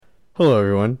Hello,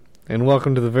 everyone, and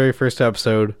welcome to the very first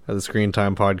episode of the Screen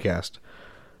Time Podcast.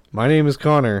 My name is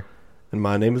Connor. And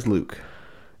my name is Luke.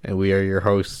 And we are your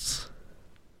hosts.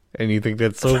 And you think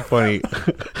that's so funny.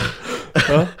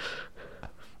 Huh?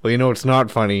 Well, you know what's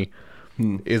not funny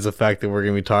is the fact that we're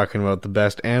going to be talking about the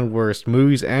best and worst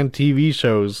movies and TV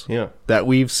shows that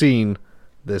we've seen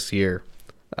this year.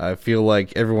 I feel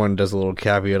like everyone does a little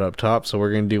caveat up top, so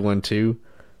we're going to do one too.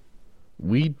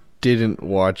 We didn't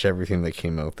watch everything that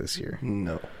came out this year.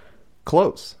 No.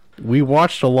 Close. We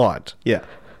watched a lot. Yeah.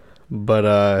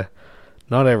 But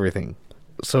not everything.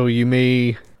 So you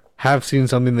may have seen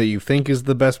something that you think is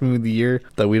the best movie of the year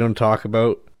that we don't talk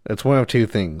about. It's one of two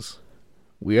things.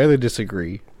 We either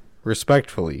disagree,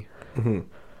 respectfully. Mm-hmm.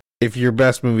 If your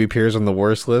best movie appears on the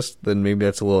worst list, then maybe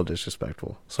that's a little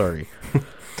disrespectful. Sorry.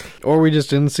 Or we just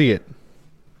didn't see it,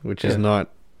 which is not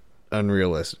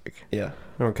unrealistic. Yeah.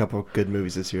 There were a couple of good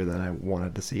movies this year that I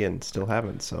wanted to see and still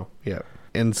haven't, so. Yeah.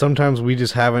 And sometimes we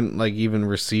just haven't even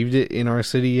received it in our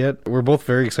city yet. We're both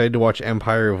very excited to watch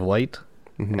Empire of Light,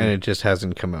 and it just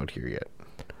hasn't come out here yet.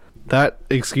 That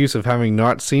excuse of having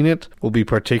not seen it will be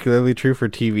particularly true for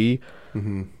TV.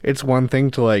 Mm-hmm. It's one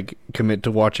thing to commit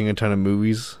to watching a ton of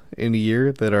movies in a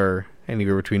year that are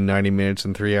anywhere between 90 minutes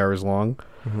and 3 hours long.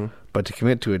 Mm-hmm. But to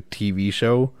commit to a TV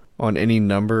show on any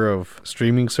number of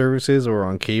streaming services or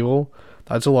on cable,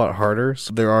 that's a lot harder.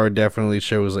 So there are definitely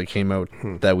shows that came out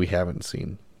that we haven't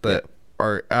seen that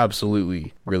are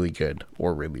absolutely really good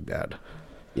or really bad.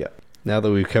 Yeah. Now that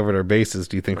we've covered our bases,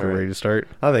 do you think we're ready to start?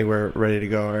 I think we're ready to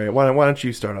go. All right. Why don't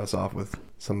you start us off with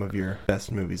some of your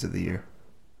best movies of the year?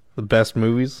 The best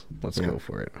movies? Let's go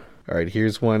for it. All right,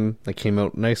 here's one that came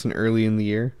out nice and early in the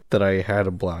year that I had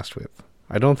a blast with.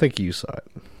 I don't think you saw it.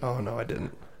 Oh, no, I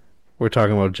didn't. We're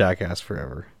talking about Jackass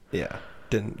Forever. Yeah,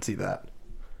 didn't see that.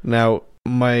 Now,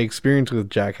 my experience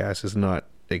with Jackass is not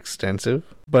extensive,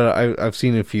 but I've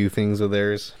seen a few things of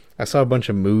theirs. I saw a bunch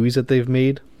of movies that they've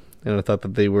made, and I thought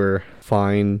that they were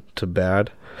fine to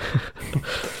bad.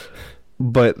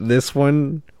 But this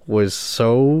one was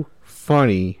so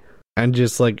funny and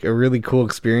just a really cool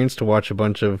experience to watch a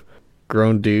bunch of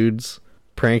grown dudes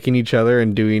pranking each other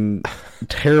and doing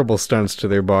terrible stunts to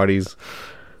their bodies.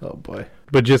 Oh, boy.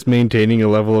 But just maintaining a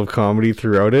level of comedy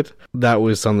throughout it. That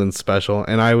was something special.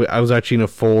 And I was actually in a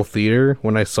full theater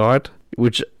when I saw it,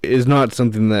 which is not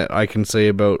something that I can say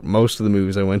about most of the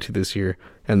movies I went to this year.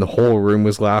 And the whole room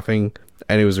was laughing,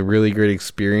 and it was a really great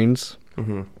experience.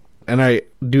 Mm-hmm. And I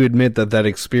do admit that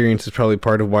experience is probably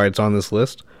part of why it's on this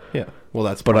list. Yeah. Well,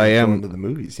 that's but I am going to the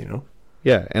movies, you know?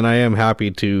 Yeah, and I am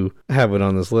happy to have it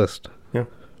on this list. Yeah.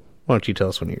 Why don't you tell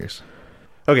us one of yours?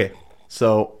 Okay,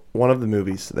 so one of the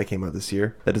movies that came out this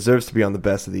year that deserves to be on the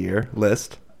best of the year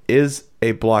list is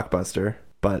a blockbuster,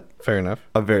 but fair enough.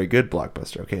 A very good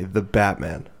blockbuster, okay? The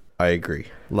Batman. I agree.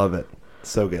 Love it.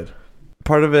 So good.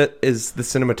 Part of it is the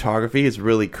cinematography is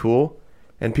really cool,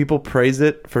 and people praise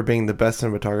it for being the best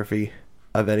cinematography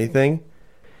of anything,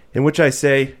 in which I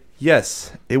say,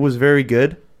 yes, it was very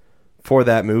good for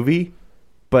that movie,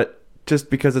 but just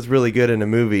because it's really good in a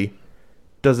movie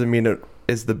doesn't mean it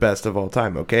is the best of all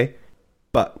time, okay?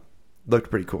 But looked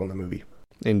pretty cool in the movie.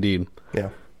 Indeed.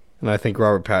 Yeah. And I think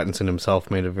Robert Pattinson himself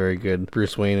made a very good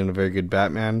Bruce Wayne and a very good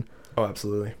Batman. Oh,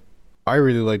 absolutely. I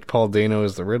really liked Paul Dano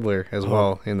as the Riddler as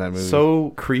well in that movie. So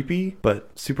creepy,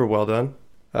 but super well done.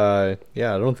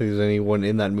 Yeah, I don't think there's anyone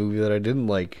in that movie that I didn't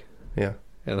like. Yeah.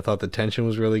 And I thought the tension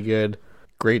was really good.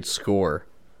 Great score.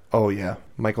 Oh, yeah.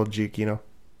 Michael Giacchino.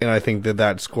 And I think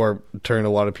that score turned a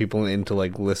lot of people into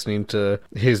listening to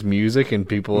his music, and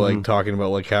people talking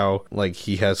about how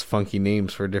he has funky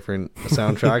names for different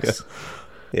soundtracks.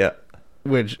 Yeah.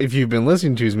 Which, if you've been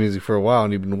listening to his music for a while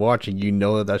and you've been watching, you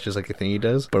know that that's just a thing he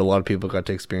does. But a lot of people got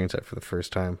to experience that for the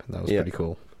first time, and that was pretty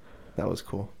cool. That was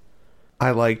cool. I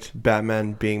liked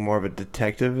Batman being more of a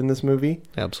detective in this movie.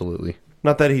 Absolutely.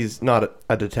 Not that he's not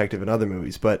a detective in other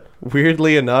movies, but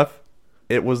weirdly enough,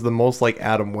 it was the most like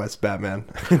Adam West Batman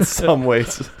in some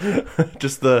ways.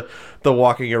 Just the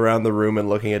walking around the room and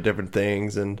looking at different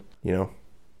things, and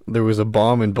there was a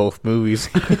bomb in both movies.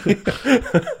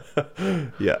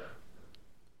 Yeah.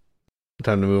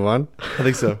 Time to move on? I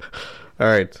think so. All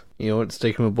right. You know what?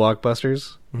 Sticking with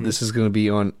blockbusters, this is going to be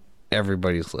on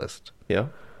everybody's list. Yeah.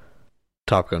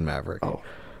 Top Gun Maverick. Oh,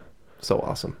 so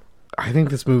awesome. I think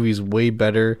this movie is way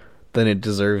better than it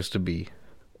deserves to be.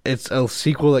 It's a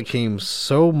sequel that came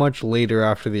so much later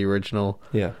after the original.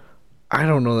 Yeah. I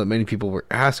don't know that many people were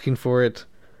asking for it.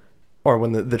 Or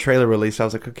when the trailer released, I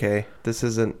was like, okay, this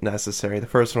isn't necessary. The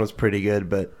first one was pretty good,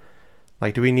 but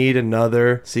do we need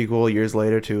another sequel years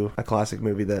later to a classic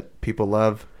movie that people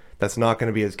love that's not going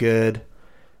to be as good?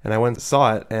 And I went and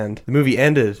saw it, and the movie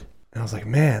ended And I was like,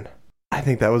 man, I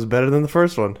think that was better than the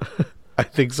first one. I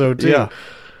think so too. Yeah.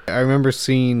 I remember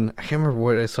seeing, I can't remember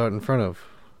what I saw it in front of.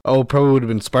 Oh, probably would have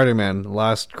been Spider-Man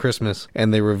last Christmas,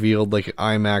 and they revealed like an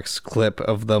IMAX clip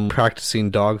of them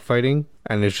practicing dogfighting,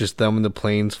 and it's just them in the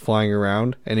planes flying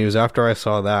around. And it was after I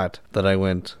saw that I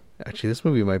went, actually, this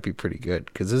movie might be pretty good,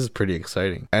 because this is pretty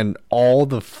exciting. And all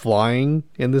the flying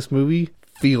in this movie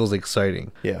feels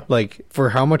exciting. Yeah. Like, for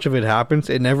how much of it happens,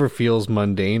 it never feels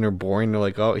mundane or boring. They're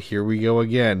like, oh, here we go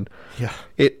again. Yeah.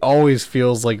 It always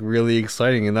feels like really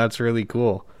exciting, and that's really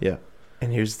cool. Yeah.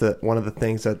 And here's one of the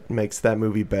things that makes that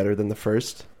movie better than the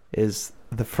first is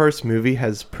the first movie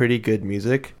has pretty good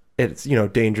music. It's,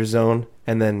 Danger Zone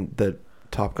and then the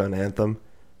Top Gun anthem.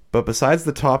 But besides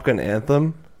the Top Gun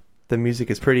anthem, the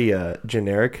music is pretty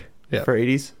generic for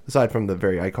 80s, aside from the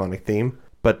very iconic theme.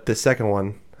 But the second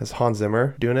one has Hans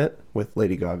Zimmer doing it with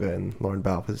Lady Gaga, and Lauren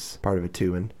Balfe is part of it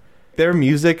too. And their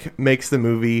music makes the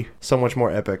movie so much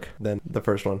more epic than the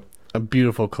first one. A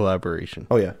beautiful collaboration.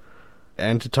 Oh, yeah.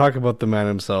 And to talk about the man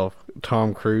himself,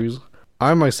 Tom Cruise,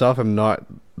 I myself am not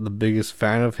the biggest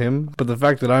fan of him, but the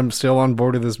fact that I'm still on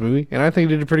board with this movie, and I think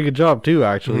he did a pretty good job too,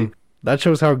 actually. That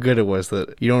shows how good it was,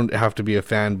 that you don't have to be a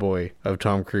fanboy of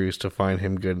Tom Cruise to find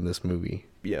him good in this movie.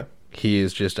 Yeah. He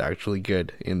is just actually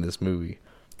good in this movie.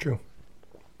 True.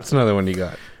 What's another one you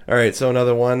got? All right, so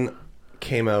another one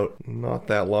came out not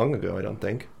that long ago, I don't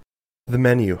think. The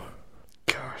Menu.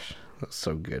 Gosh, that's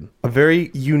so good. A very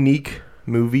unique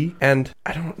movie, and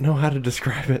I don't know how to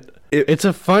describe it. It's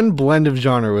a fun blend of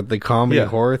genre with the comedy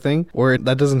horror thing, where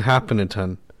that doesn't happen a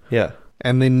ton. Yeah.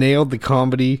 And they nailed the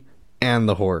comedy and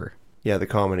the horror. Yeah, the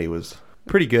comedy was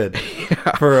pretty good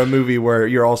for a movie where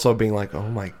you're also being like, oh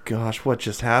my gosh, what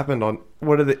just happened?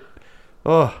 What are they?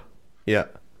 Oh, yeah.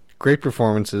 Great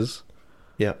performances.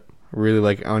 Yeah. Really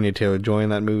like Anya Taylor-Joy in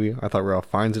that movie. I thought Ralph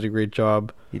Fiennes did a great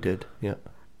job. He did, yeah.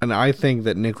 And I think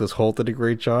that Nicholas Hoult did a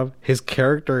great job. His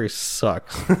character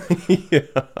sucks. Yeah.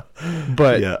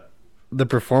 But the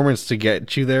performance to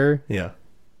get you there. Yeah.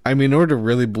 I mean, in order to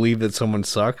really believe that someone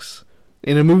sucks,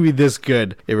 in a movie this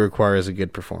good, it requires a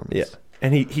good performance. Yeah.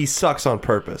 And he sucks on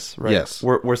purpose, right? Yes.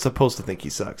 We're supposed to think he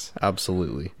sucks.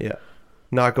 Absolutely. Yeah.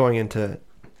 Not going into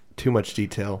too much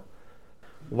detail.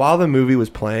 While the movie was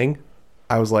playing,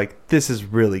 I was like, this is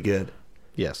really good.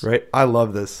 Yes. Right? I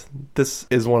love this. This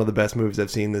is one of the best movies I've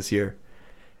seen this year.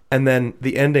 And then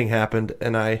the ending happened,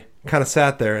 and I kind of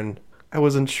sat there, and I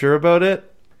wasn't sure about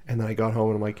it. And then I got home,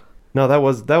 and I'm like, no, that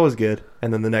was good.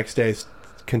 And then the next day,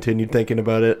 continued thinking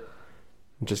about it.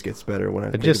 It just gets better when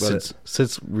I think about it. It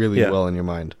sits really well in your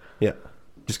mind. Yeah.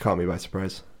 Just caught me by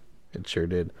surprise. It sure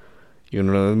did. You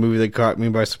know the movie that caught me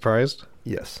by surprise?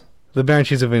 Yes. The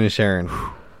Banshees of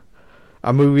Inisherin.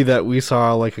 A movie that we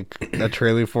saw like a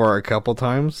trailer for a couple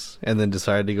times and then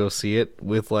decided to go see it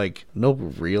with like no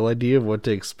real idea of what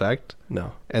to expect.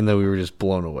 No. And then we were just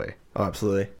blown away. Oh,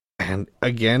 absolutely. And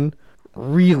again,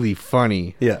 really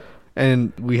funny. Yeah.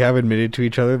 And we have admitted to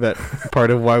each other that part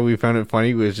of why we found it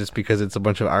funny was just because it's a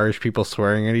bunch of Irish people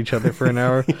swearing at each other for an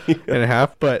hour and a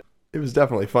half. But it was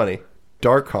definitely funny.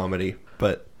 Dark comedy,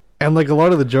 but... And like a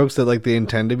lot of the jokes that like they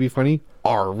intend to be funny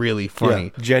are really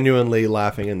funny. Yeah, genuinely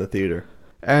laughing in the theater.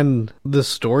 And the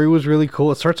story was really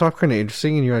cool. It starts off kind of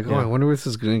interesting and you're like, oh, I wonder where this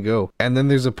is going to go. And then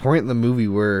there's a point in the movie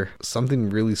where something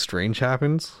really strange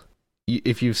happens.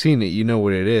 If you've seen it, you know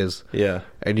what it is. Yeah.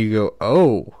 And you go,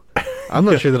 oh, I'm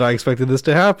not sure that I expected this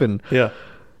to happen. Yeah.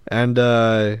 And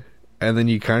then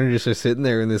you kind of just are sitting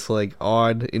there in this like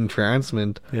odd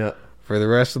entrancement for the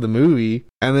rest of the movie.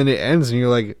 And then it ends and you're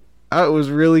like, oh, it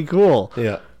was really cool.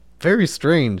 Yeah. Very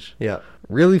strange. Yeah.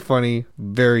 Really funny.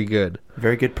 Very good.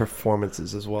 Very good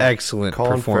performances as well. Excellent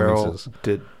Colin performances. Farrell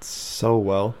did so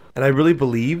well. And I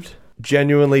really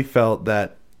genuinely felt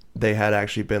that they had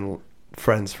actually been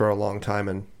friends for a long time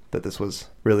and that this was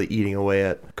really eating away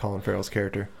at Colin Farrell's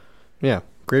character. Yeah.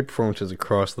 Great performances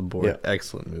across the board. Yeah.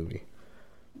 Excellent movie.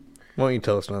 Why don't you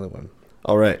tell us another one?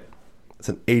 All right. It's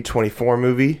an A24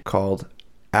 movie called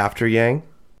After Yang.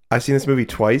 I've seen this movie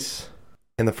twice.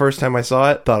 And the first time I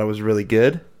saw it, thought it was really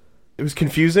good. It was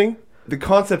confusing. The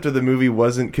concept of the movie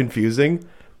wasn't confusing,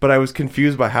 but I was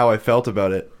confused by how I felt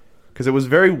about it. Because it was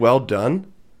very well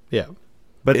done. Yeah.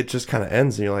 But it just kind of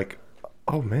ends and you're like,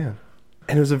 oh man.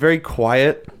 And it was a very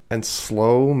quiet and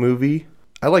slow movie.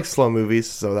 I like slow movies,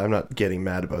 so I'm not getting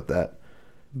mad about that.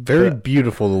 Very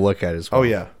beautiful to look at as well. Oh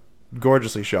yeah.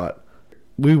 Gorgeously shot.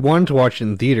 We wanted to watch it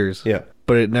in theaters. Yeah.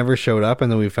 But it never showed up,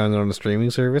 and then we found it on a streaming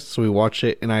service, so we watched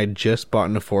it, and I had just bought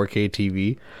a 4K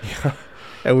TV. Yeah.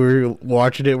 And we were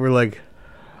watching it, we're like,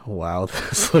 wow,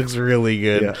 this looks really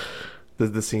good. Yeah.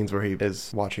 The scenes where he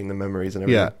is watching the memories and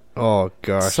everything. Yeah. Oh,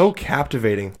 gosh. So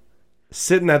captivating.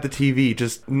 sitting at the TV,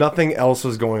 just nothing else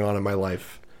was going on in my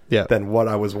life Yeah. than what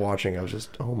I was watching. I was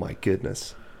just, oh my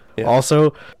goodness. Yeah.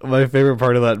 Also, my favorite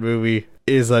part of that movie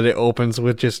is that it opens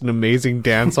with just an amazing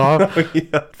dance-off.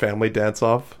 Yeah. Family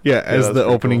dance-off. Yeah, as the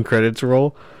opening credits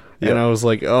roll. Yeah. And I was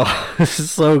like, oh, this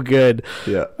is so good.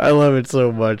 Yeah. I love it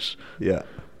so much. Yeah.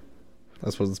 I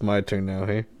suppose it's my turn now,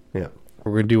 hey? Yeah.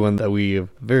 We're going to do one that we have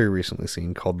very recently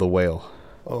seen called The Whale.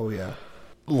 Oh, yeah.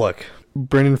 Look,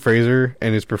 Brendan Fraser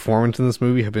and his performance in this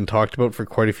movie have been talked about for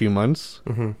quite a few months.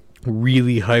 Mm-hmm.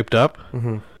 Really hyped up.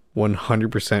 Mm-hmm.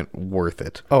 100% worth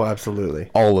it. Oh, absolutely.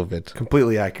 All of it.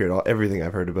 Completely accurate. Everything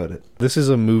I've heard about it. This is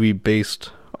a movie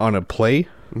based on a play.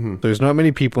 Mm-hmm. There's not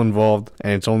many people involved,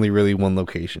 and it's only really one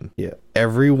location. Yeah.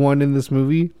 Everyone in this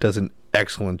movie does an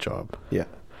excellent job. Yeah.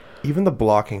 Even the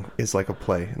blocking is like a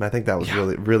play, and I think that was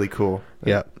really, really cool.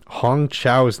 Yeah. Hong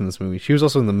Chow is in this movie. She was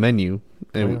also in The Menu,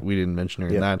 and we didn't mention her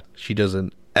in that. She does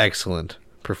an excellent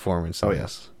performance in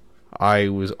this. I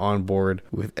was on board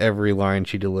with every line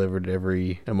she delivered,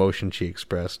 every emotion she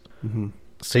expressed. Mm-hmm.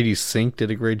 Sadie Sink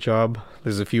did a great job.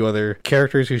 There's a few other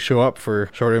characters who show up for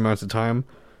shorter amounts of time.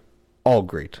 All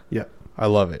great. Yeah. I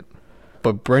love it.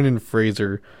 But Brendan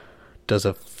Fraser does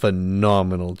a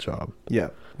phenomenal job. Yeah.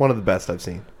 One of the best I've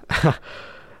seen. I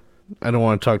don't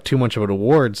want to talk too much about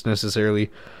awards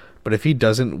necessarily, but if he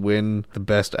doesn't win the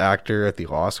best actor at the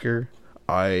Oscar,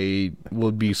 I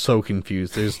will be so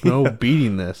confused. There's no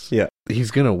beating this. Yeah.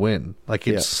 He's going to win. Like,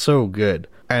 it's so good.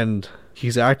 And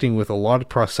he's acting with a lot of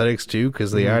prosthetics, too,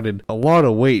 because they added a lot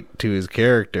of weight to his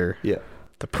character. Yeah.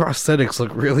 The prosthetics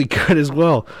look really good as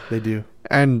well. They do.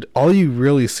 And all you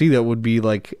really see that would be,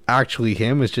 like, actually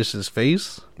him is just his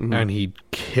face, and he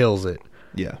kills it.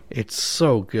 Yeah. It's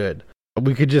so good.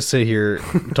 We could just sit here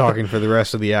talking for the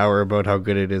rest of the hour about how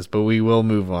good it is, but we will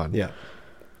move on. Yeah.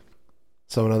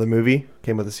 So another movie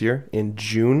came out this year in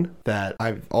June that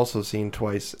I've also seen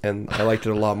twice, and I liked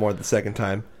it a lot more the second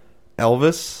time.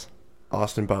 Elvis,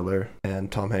 Austin Butler, and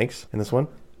Tom Hanks in this one.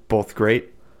 Both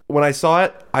great. When I saw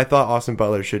it, I thought Austin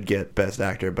Butler should get Best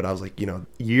Actor, but I was like,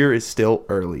 year is still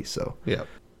early, so. Yeah.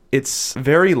 It's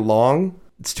very long.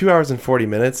 It's 2 hours and 40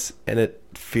 minutes, and it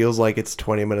feels like it's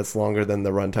 20 minutes longer than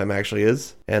the runtime actually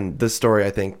is. And this story, I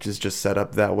think, is just set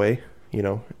up that way,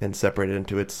 and separated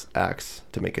into its acts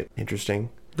to make it interesting.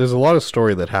 There's a lot of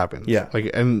story that happens. Yeah.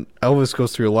 And Elvis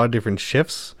goes through a lot of different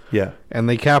shifts. Yeah. And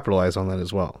they capitalize on that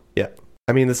as well. Yeah.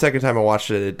 I mean, the second time I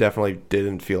watched it, it definitely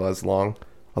didn't feel as long.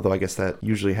 Although I guess that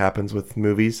usually happens with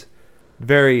movies.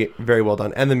 Very, very well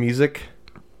done. And the music,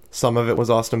 some of it was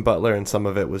Austin Butler and some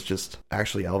of it was just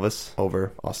actually Elvis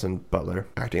over Austin Butler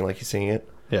acting like he's singing it.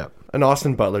 Yeah. And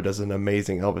Austin Butler does an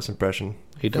amazing Elvis impression.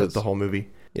 He does. For the whole movie.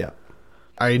 Yeah.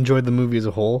 I enjoyed the movie as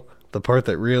a whole. The part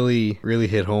that really, really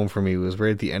hit home for me was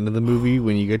right at the end of the movie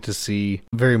when you get to see,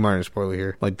 very minor spoiler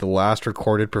here, like the last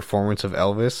recorded performance of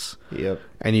Elvis. Yep.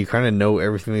 And you kind of know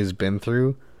everything he's been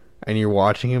through. And you're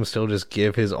watching him still just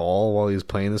give his all while he's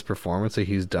playing this performance that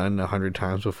he's done 100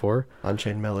 times before.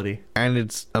 Unchained Melody. And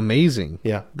it's amazing.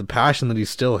 Yeah. The passion that he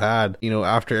still had,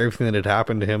 after everything that had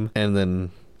happened to him. And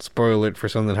then, spoiler alert for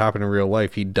something that happened in real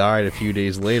life, he died a few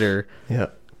days later. Yeah.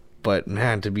 But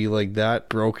man, to be like that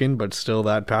broken, but still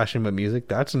that passionate about music,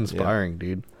 that's inspiring,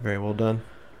 dude. Very well done.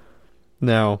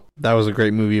 Now, that was a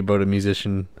great movie about a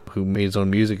musician who made his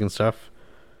own music and stuff.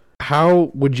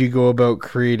 How would you go about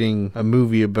creating a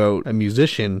movie about a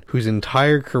musician whose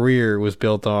entire career was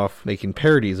built off making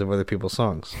parodies of other people's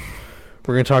songs?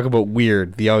 We're going to talk about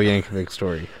Weird, the Al Yankovic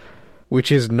story,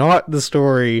 which is not the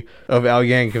story of Al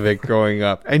Yankovic growing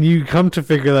up. And you come to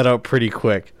figure that out pretty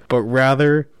quick, but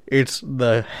rather it's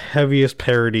the heaviest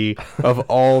parody of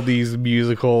all these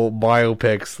musical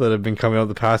biopics that have been coming out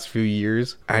the past few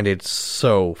years, and it's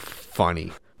so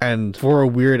funny. And for a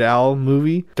Weird Al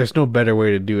movie, there's no better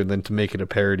way to do it than to make it a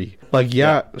parody. Like,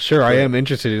 sure, I am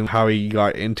interested in how he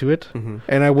got into it,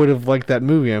 and I would have liked that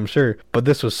movie, I'm sure, but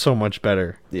this was so much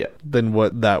better than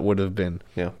what that would have been.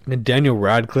 Yeah. And Daniel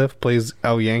Radcliffe plays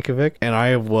Al Yankovic, and I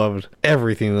have loved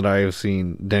everything that I have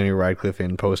seen Daniel Radcliffe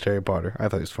in post Harry Potter. I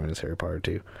thought he was funny as Harry Potter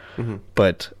too.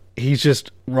 But he's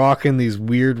just rocking these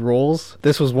weird roles.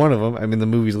 This was one of them. I mean, the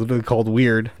movie's literally called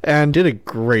Weird, and did a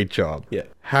great job. Yeah.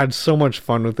 Had so much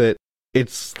fun with it.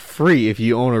 It's free if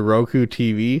you own a Roku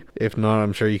TV. If not,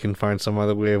 I'm sure you can find some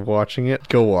other way of watching it.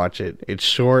 Go watch it. It's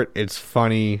short, it's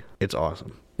funny, it's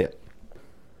awesome. Yeah.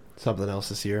 Something else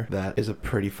this year that is a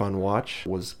pretty fun watch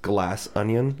was Glass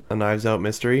Onion, a Knives Out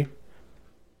mystery.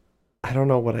 I don't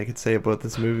know what I could say about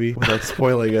this movie without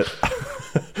spoiling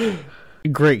it.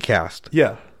 Great cast.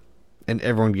 Yeah. And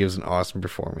everyone gives an awesome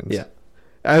performance. Yeah.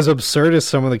 as absurd as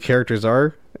some of the characters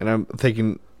are, and I'm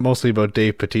thinking mostly about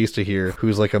Dave Bautista here,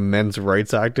 who's like a men's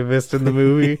rights activist in the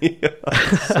movie.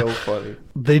 Yeah, so funny.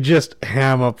 They just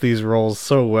ham up these roles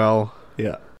so well.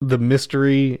 Yeah. The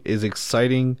mystery is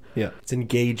exciting. Yeah. It's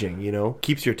engaging, you know?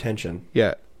 Keeps your attention.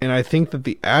 Yeah. And I think that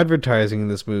the advertising in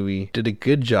this movie did a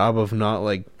good job of not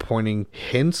like pointing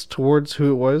hints towards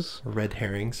who it was. Red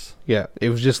herrings. Yeah. It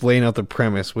was just laying out the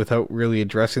premise without really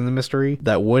addressing the mystery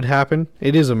that would happen.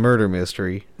 It is a murder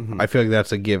mystery. Mm-hmm. I feel like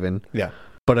that's a given. Yeah.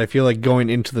 But I feel like going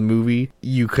into the movie,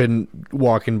 you couldn't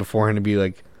walk in beforehand and be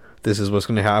like, this is what's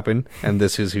going to happen and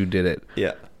this is who did it.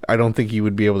 Yeah. I don't think you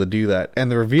would be able to do that.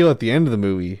 And the reveal at the end of the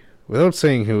movie, without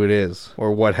saying who it is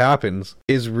or what happens,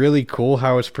 is really cool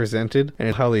how it's presented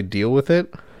and how they deal with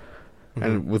it. Mm-hmm.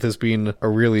 And with this being a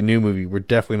really new movie, we're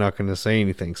definitely not going to say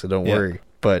anything, so don't worry.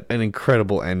 But an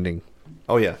incredible ending.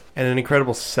 Oh, yeah. And an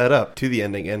incredible setup to the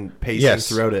ending and pacing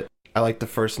throughout it. I like the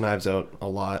first Knives Out a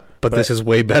lot. But this is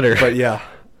way better. But yeah.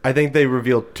 I think they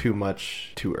revealed too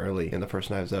much too early in the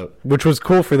first Knives Out. Which was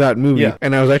cool for that movie. Yeah.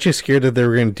 And I was actually scared that they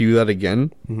were going to do that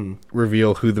again. Mm-hmm.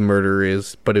 Reveal who the murderer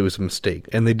is, but it was a mistake.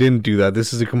 And they didn't do that.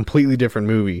 This is a completely different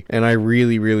movie. And I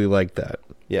really, really like that.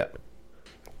 Yeah.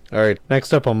 Alright,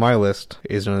 next up on my list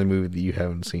is another movie that you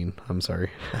haven't seen. I'm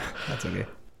sorry. That's okay.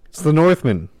 It's The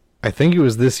Northman. I think it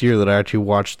was this year that I actually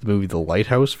watched the movie The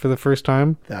Lighthouse for the first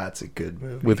time. That's a good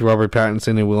movie. With Robert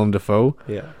Pattinson and Willem Dafoe.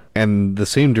 Yeah. And the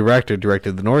same director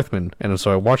directed The Northman. And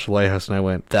so I watched The Lighthouse and I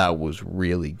went, that was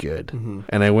really good. Mm-hmm.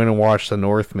 And I went and watched The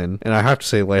Northman. And I have to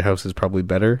say Lighthouse is probably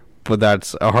better. But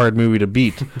that's a hard movie to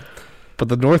beat. But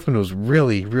The Northman was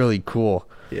really, really cool.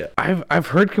 Yeah. I've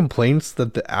heard complaints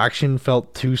that the action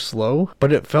felt too slow,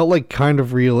 but it felt like kind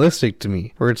of realistic to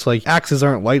me, where it's like axes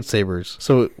aren't lightsabers.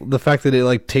 So the fact that it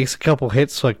like takes a couple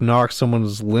hits to like knock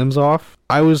someone's limbs off,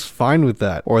 I was fine with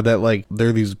that. Or that like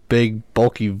they're these big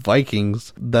bulky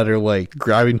Vikings that are like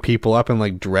grabbing people up and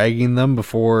like dragging them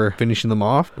before finishing them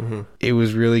off. Mm-hmm. It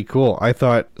was really cool. I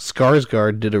thought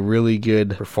Skarsgård did a really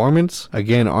good performance.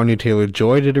 Again, Anya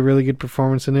Taylor-Joy did a really good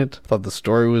performance in it. I thought the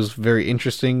story was very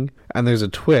interesting. And there's a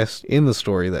twist in the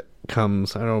story that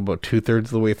comes, I don't know, about 2/3 of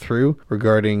the way through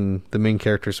regarding the main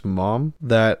character's mom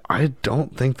that I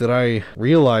don't think that I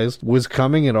realized was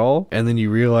coming at all. And then you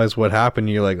realize what happened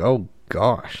and you're like, oh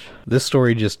gosh, this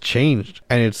story just changed.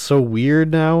 And it's so weird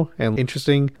now and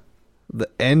interesting. The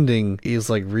ending is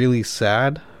like really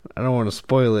sad. I don't want to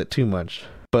spoil it too much.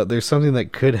 But there's something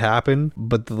that could happen,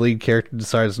 but the lead character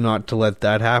decides not to let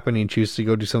that happen. He chooses to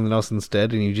go do something else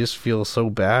instead, and you just feel so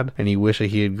bad, and you wish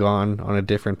that he had gone on a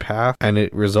different path. And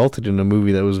it resulted in a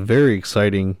movie that was very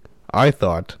exciting, I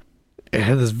thought. It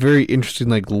had this very interesting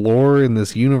like lore in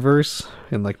this universe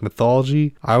and like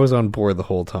mythology. I was on board the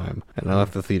whole time, and I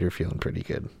left the theater feeling pretty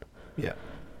good. Yeah.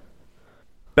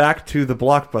 Back to the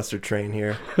blockbuster train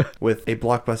here with a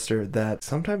blockbuster that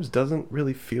sometimes doesn't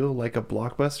really feel like a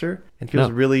blockbuster and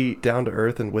feels really down to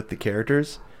earth and with the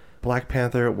characters. Black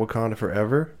Panther: Wakanda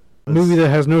Forever. A movie that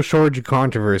has no shortage of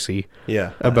controversy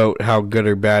about how good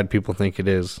or bad people think it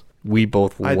is. We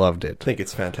both loved it. I think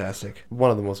it's fantastic.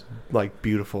 One of the most like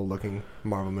beautiful looking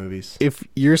Marvel movies. If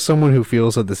you're someone who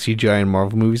feels that the CGI in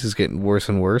Marvel movies is getting worse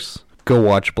and worse, go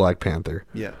watch Black Panther.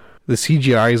 Yeah. The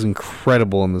CGI is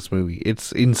incredible in this movie.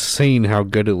 It's insane how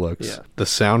good it looks. Yeah. The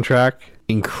soundtrack,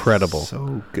 incredible.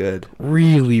 So good.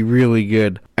 Really, really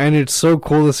good. And it's so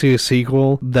cool to see a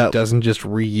sequel that doesn't just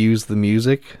reuse the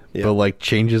music, but like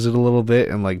changes it a little bit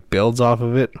and like builds off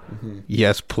of it. Mm-hmm.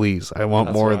 Yes, please. I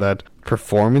want more of that.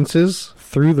 Performances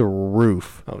through the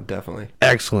roof. Oh, definitely.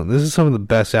 Excellent. This is some of the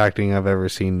best acting I've ever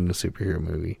seen in a superhero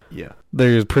movie. Yeah.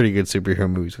 There's pretty good superhero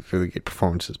movies with really good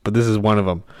performances, but this is one of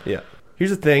them. Yeah. Here's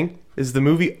the thing, is the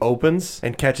movie opens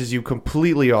and catches you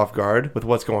completely off guard with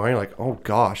what's going on. You're like, oh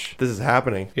gosh, this is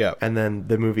happening. Yeah. And then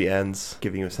the movie ends,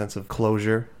 giving you a sense of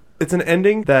closure. It's an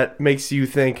ending that makes you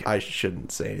think, I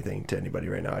shouldn't say anything to anybody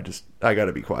right now. I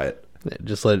gotta be quiet. Yeah,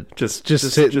 just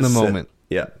sit in the moment.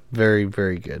 Yeah. Very,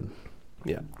 very good.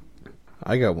 Yeah.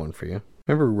 I got one for you.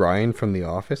 Remember Ryan from The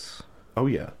Office? Oh,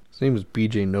 yeah. His name was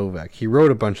BJ Novak. He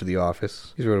wrote a bunch of The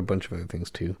Office. He's wrote a bunch of other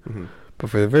things, too. Mm-hmm. But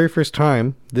for the very first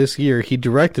time this year, he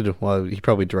directed it. Well, he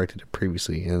probably directed it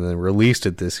previously and then released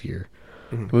it this year.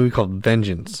 Mm-hmm. A movie called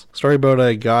Vengeance. Story about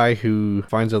a guy who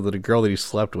finds out that a girl that he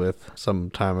slept with some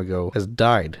time ago has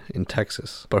died in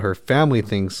Texas. But her family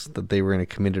thinks that they were in a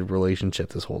committed relationship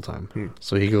this whole time.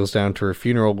 So he goes down to her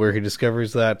funeral where he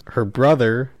discovers that her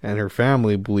brother and her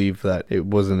family believe that it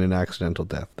wasn't an accidental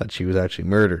death, that she was actually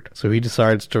murdered. So he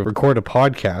decides to record a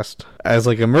podcast as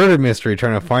like a murder mystery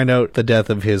trying to find out the death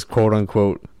of his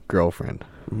quote-unquote girlfriend.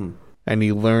 Mm-hmm. And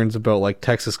he learns about like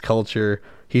Texas culture.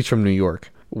 He's from New York.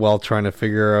 while trying to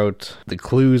figure out the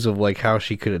clues of like how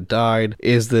she could have died.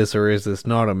 Is this or is this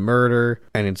not a murder?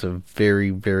 And it's a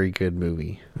very, very good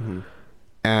movie. Mm-hmm.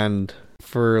 And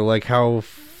for like how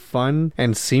fun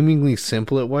and seemingly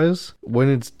simple it was, when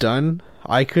it's done,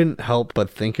 I couldn't help but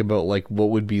think about like what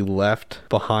would be left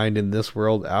behind in this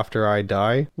world after I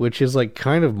die, which is like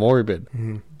kind of morbid.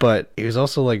 Mm-hmm. But it was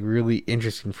also like really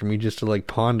interesting for me just to like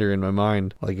ponder in my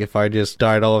mind, like if I just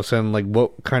died all of a sudden, like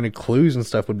what kind of clues and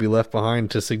stuff would be left behind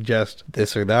to suggest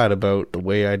this or that about the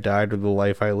way I died or the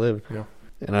life I lived. Yeah.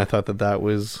 And I thought that that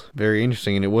was very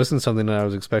interesting, and it wasn't something that I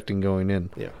was expecting going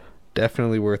in. Yeah.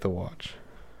 Definitely worth a watch.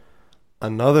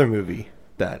 Another movie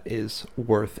that is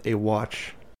worth a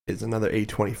watch is another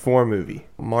A24 movie,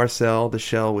 Marcel the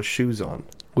Shell with Shoes On.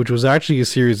 Which was actually a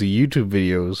series of YouTube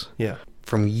videos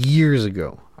from years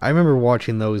ago. I remember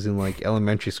watching those in like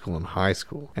elementary school and high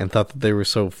school and thought that they were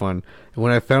so fun. And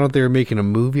when I found out they were making a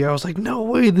movie, I was like, no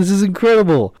way, this is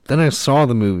incredible. Then I saw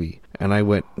the movie and I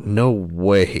went, no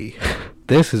way.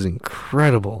 This is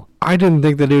incredible. I didn't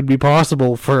think that it would be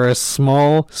possible for a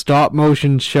small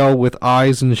stop-motion shell with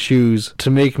eyes and shoes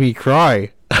to make me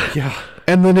cry. Yeah.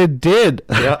 And then it did.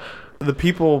 Yeah. The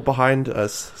people behind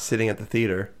us sitting at the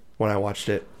theater, when I watched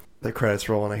it, the credits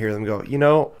roll and I hear them go, you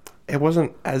know, it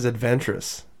wasn't as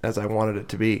adventurous as I wanted it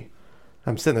to be.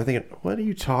 I'm sitting there thinking, what are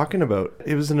you talking about?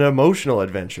 It was an emotional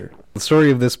adventure. The story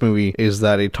of this movie is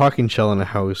that a talking shell in a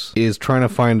house is trying to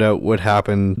find out what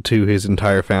happened to his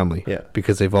entire family. Yeah.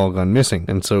 Because they've all gone missing.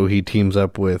 And so he teams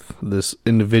up with this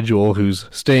individual who's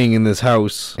staying in this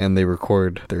house, and they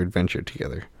record their adventure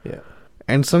together. Yeah.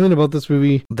 And something about this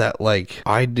movie that, like,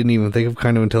 I didn't even think of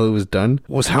kind of until it was done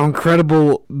was how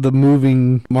incredible the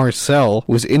moving Marcel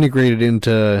was integrated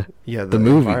into the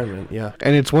movie. Environment, yeah.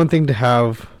 And it's one thing to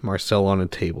have Marcel on a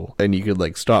table and you could,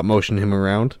 like, stop motion him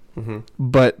around. Mm-hmm.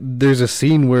 But there's a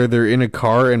scene where they're in a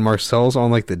car and Marcel's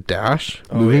on, like, the dash,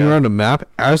 moving around a map.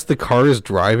 As the car is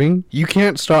driving, you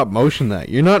can't stop motion that.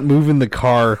 You're not moving the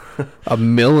car a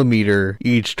millimeter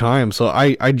each time. So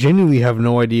I genuinely have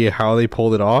no idea how they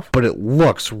pulled it off, but it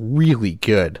looks really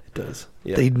good. It does.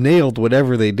 Yeah. They nailed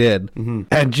whatever they did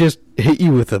and just hit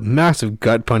you with a massive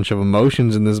gut punch of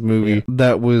emotions in this movie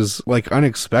that was, like,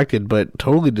 unexpected but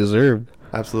totally deserved.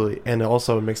 Absolutely. And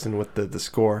also mixed in with the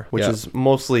score, which is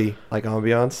mostly like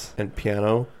ambiance and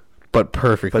piano. But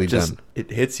perfectly just, done.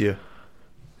 It hits you.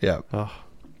 Yeah. Oh.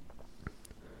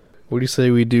 What do you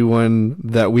say we do one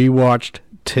that we watched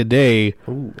today?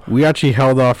 Ooh. We actually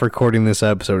held off recording this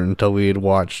episode until we had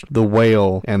watched The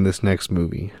Whale and this next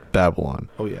movie, Babylon.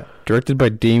 Oh, yeah. Directed by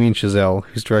Damien Chazelle,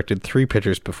 who's directed 3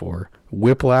 pictures before: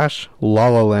 Whiplash, La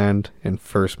La Land, and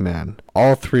First Man.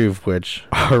 All 3 of which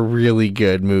are really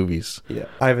good movies. Yeah.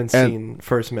 I haven't seen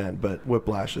First Man, but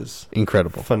Whiplash is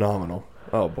incredible. Phenomenal.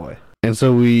 Oh, boy. And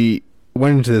so we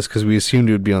went into this because we assumed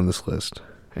it would be on this list.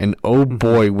 And oh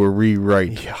boy, were we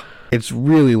right. Yeah. It's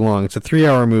really long. It's a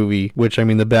 3-hour movie, which, I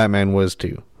mean, the Batman was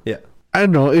too. Yeah. I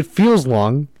don't know, it feels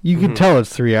long. You can tell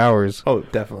it's 3 hours. Oh,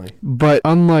 definitely. But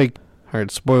unlike,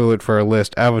 alright, spoiler it for our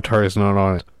list, Avatar is not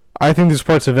on it. I think there's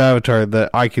parts of Avatar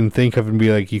that I can think of and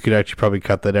be like, you could actually probably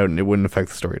cut that out and it wouldn't affect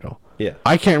the story at all. Yeah.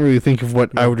 I can't really think of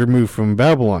what I would remove from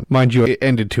Babylon. Mind you, it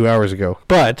ended 2 hours ago.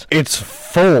 But it's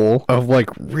full of, like,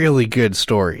 really good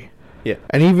story. Yeah.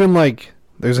 And even, like,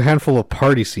 there's a handful of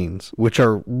party scenes, which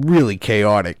are really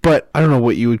chaotic. But I don't know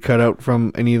what you would cut out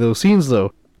from any of those scenes,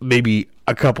 though. Maybe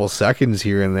a couple seconds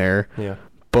here and there. Yeah.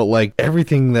 But, like,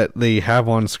 everything that they have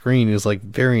on screen is, like,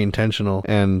 very intentional.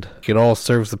 And it all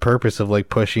serves the purpose of, like,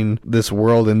 pushing this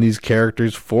world and these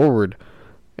characters forward.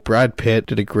 Brad Pitt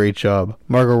did a great job.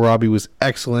 Margot Robbie was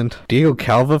excellent. Diego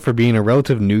Calva, for being a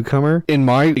relative newcomer, in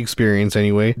my experience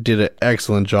anyway, did an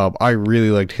excellent job. I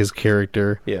really liked his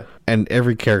character. Yeah. And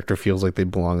every character feels like they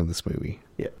belong in this movie.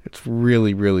 Yeah. It's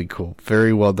really, really cool.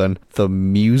 Very well done. The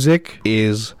music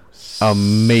is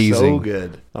amazing. So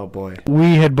good. Oh, boy.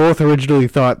 We had both originally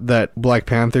thought that Black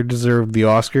Panther deserved the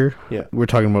Oscar. Yeah. We're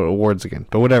talking about awards again.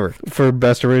 But whatever. For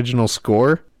Best Original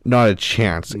Score, not a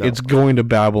chance. No. It's going to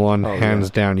Babylon, hands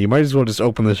down. You might as well just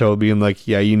open the show being like,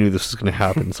 yeah, you knew this was going to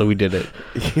happen, so we did it.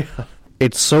 Yeah.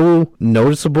 It's so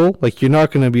noticeable. Like, you're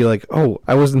not going to be like, oh,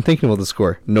 I wasn't thinking about the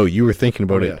score. No, you were thinking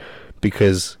about it.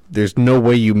 Because there's no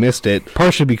way you missed it.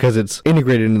 Partially because it's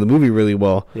integrated into the movie really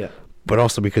well. Yeah. But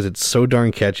also because it's so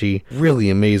darn catchy.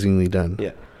 Really amazingly done.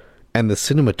 Yeah. And the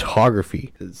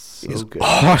cinematography is good.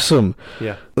 Awesome.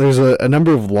 Yeah. There's a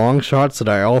number of long shots that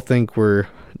I all think were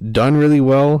done really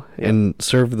well and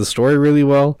served the story really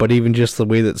well. But even just the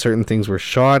way that certain things were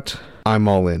shot, I'm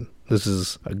all in. This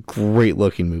is a great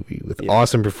looking movie with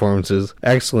awesome performances,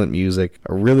 excellent music,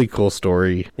 a really cool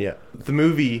story. Yeah. The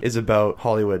movie is about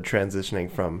Hollywood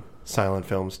transitioning from silent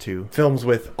films to films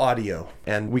with audio.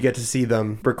 And we get to see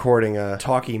them recording a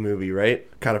talkie movie, right?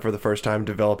 Kind of for the first time,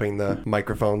 developing the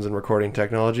microphones and recording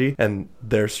technology and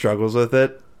their struggles with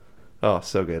it. Oh,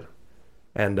 so good.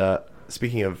 And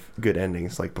speaking of good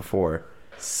endings, like before,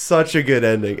 such a good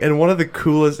ending. And one of the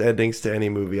coolest endings to any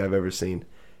movie I've ever seen.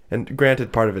 And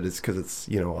granted, part of it is because it's,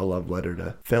 a love letter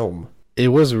to film. It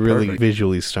was really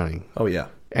visually stunning. Oh, yeah.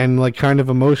 And like kind of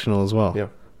emotional as well. Yeah.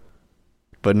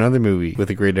 But another movie with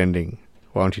a great ending.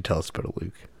 Why don't you tell us about it,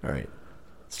 Luke? All right.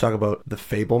 Let's talk about The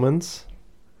Fabelmans.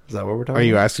 Is that what we're talking about? Are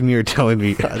you asking me or telling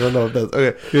me? I don't know if that's...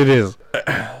 Okay. It is.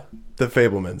 The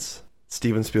Fabelmans.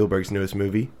 Steven Spielberg's newest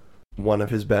movie. One of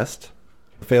his best.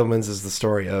 The Fabelmans is the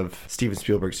story of Steven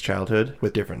Spielberg's childhood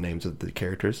with different names of the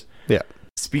characters. Yeah.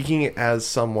 Speaking as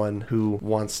someone who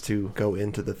wants to go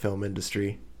into the film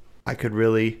industry, I could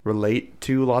really relate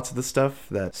to lots of the stuff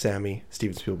that Steven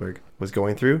Spielberg, was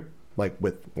going through, like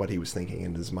with what he was thinking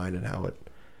in his mind and how it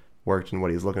worked and what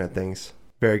he was looking at things.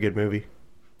 Very good movie.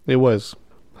 It was.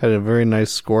 Had a very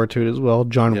nice score to it as well.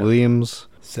 John Williams.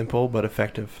 Simple but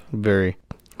effective. Very.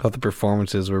 I thought the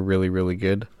performances were really, really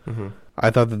good. Mm-hmm.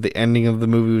 I thought that the ending of the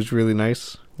movie was really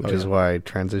nice, which is why I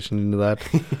transitioned into that.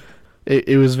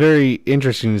 It was very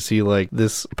interesting to see like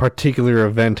this particular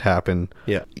event happen.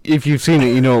 Yeah. If you've seen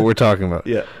it, you know what we're talking about.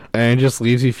 Yeah. And it just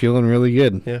leaves you feeling really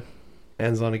good. Yeah.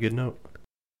 Ends on a good note.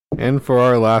 And for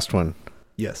our last one.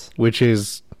 Yes. Which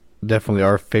is definitely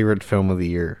our favorite film of the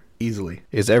year. Easily.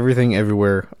 Is Everything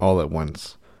Everywhere All at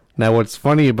Once. Now what's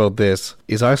funny about this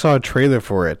is I saw a trailer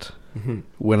for it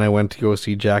when I went to go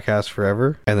see Jackass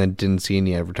Forever and then didn't see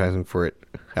any advertising for it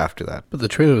after that. But the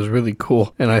trailer was really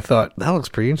cool and I thought, that looks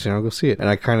pretty interesting, I'll go see it. And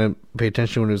I kind of paid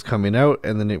attention when it was coming out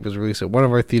and then it was released at one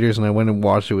of our theaters and I went and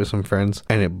watched it with some friends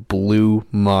and it blew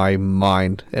my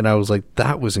mind. And I was like,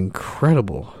 that was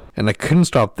incredible. And I couldn't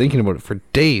stop thinking about it for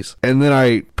days. And then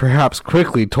I perhaps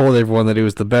quickly told everyone that it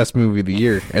was the best movie of the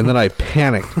year. And then I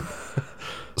panicked.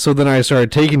 So then I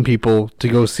started taking people to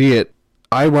go see it.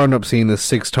 I wound up seeing this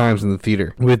 6 times in the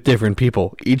theater with different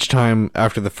people. Each time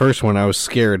after the first one, I was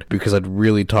scared because I'd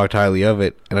really talked highly of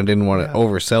it and I didn't want to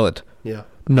oversell it. Yeah.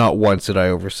 Not once did I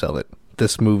oversell it.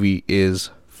 This movie is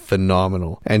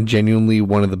phenomenal and genuinely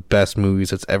one of the best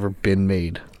movies that's ever been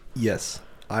made. Yes,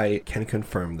 I can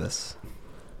confirm this.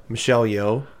 Michelle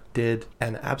Yeoh did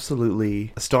an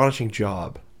absolutely astonishing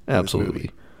job.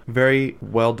 Absolutely. Very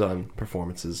well done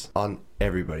performances on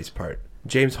everybody's part.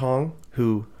 James Hong,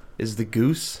 who is the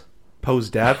goose,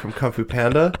 Poe's dad from Kung Fu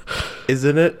Panda, is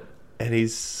in it, and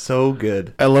he's so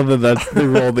good. I love that that's the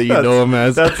role that you know him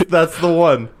as. That's the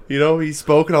one. He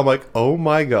spoke, and I'm like, oh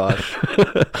my gosh.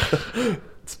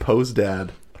 It's Poe's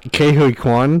dad. Ke Huy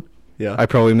Quan, yeah, I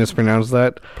probably mispronounced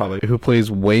that, probably, who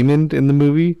plays Waymond in the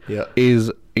movie,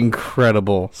 is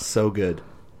incredible. So good.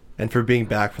 And for being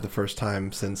back for the first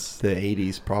time since the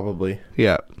 80s, probably.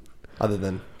 Yeah. Other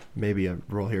than maybe a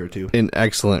role here or two. An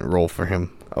excellent role for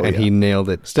him. He nailed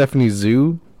it. Stephanie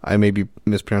Zhu, I may be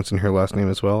mispronouncing her last name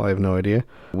as well, I have no idea,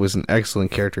 was an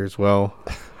excellent character as well.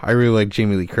 I really like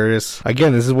Jamie Lee Curtis.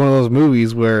 Again, this is one of those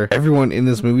movies where everyone in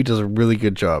this movie does a really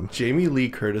good job. Jamie Lee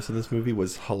Curtis in this movie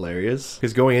was hilarious.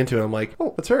 Because going into it, I'm like,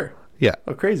 oh, it's her. Yeah.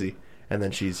 Oh, crazy. And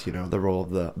then she's, the role of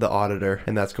the auditor,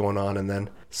 and that's going on. And then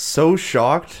so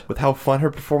shocked with how fun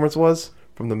her performance was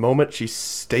from the moment she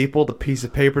stapled a piece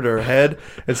of paper to her head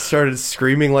and started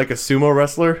screaming like a sumo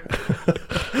wrestler.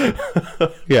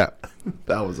 Yeah.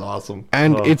 That was awesome.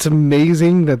 And it's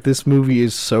amazing that this movie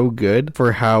is so good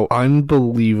for how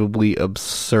unbelievably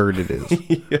absurd it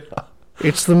is. Yeah.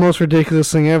 It's the most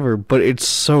ridiculous thing ever, but it's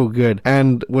so good.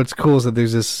 And what's cool is that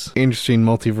there's this interesting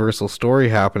multiversal story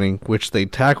happening, which they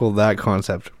tackle that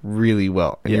concept really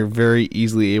well. And you're very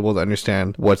easily able to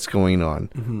understand what's going on.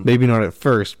 Mm-hmm. Maybe not at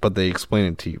first, but they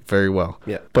explain it to you very well.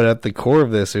 Yeah. But at the core of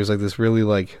this, there's like this really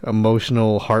like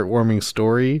emotional, heartwarming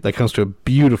story that comes to a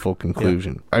beautiful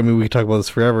conclusion. Yeah. I mean, we could talk about this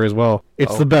forever as well.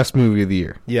 It's the best movie of the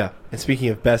year. Yeah. And speaking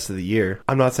of best of the year,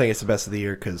 I'm not saying it's the best of the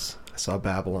year because I saw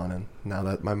Babylon and now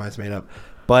that my mind's made up.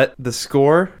 But the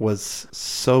score was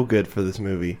so good for this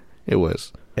movie. It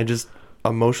was. And just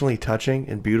emotionally touching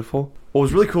and beautiful. What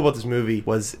was really cool about this movie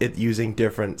was it using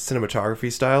different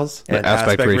cinematography styles and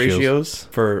aspect ratios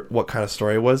for what kind of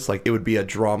story it was. Like it would be a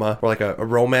drama or like a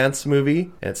romance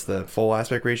movie, and it's the full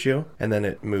aspect ratio. And then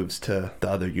it moves to the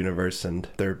other universe and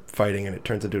they're fighting and it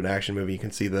turns into an action movie. You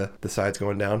can see the sides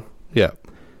going down. Yeah.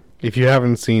 If you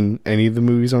haven't seen any of the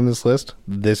movies on this list,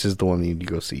 this is the one that you need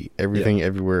to go see. Everything,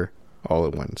 Everywhere, All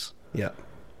at Once. Yeah.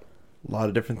 A lot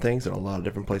of different things in a lot of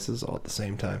different places all at the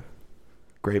same time.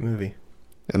 Great movie.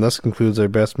 And thus concludes our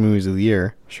best movies of the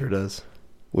year. Sure does.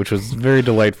 which was very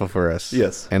delightful for us.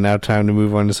 Yes. And now time to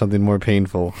move on to something more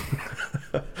painful.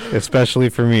 Especially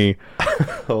for me.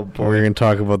 Oh, boy. We're going to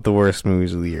talk about the worst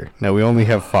movies of the year. Now, we only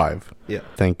have 5. Yeah.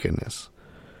 Thank goodness.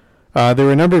 There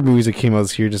were a number of movies that came out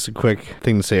this year. Just a quick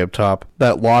thing to say up top.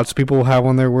 That lots of people have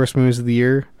on their worst movies of the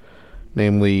year.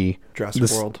 Namely...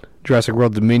 Jurassic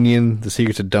World Dominion, The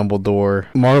Secrets of Dumbledore,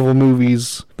 Marvel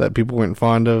movies that people weren't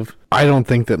fond of. I don't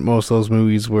think that most of those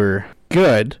movies were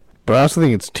good, but I also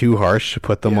think it's too harsh to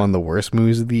put them on the worst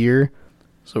movies of the year.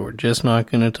 So we're just not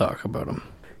going to talk about them.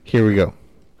 Here we go.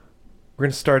 We're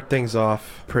going to start things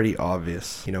off pretty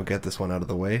obvious. Get this one out of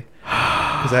the way.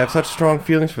 Because I have such strong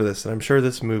feelings for this, and I'm sure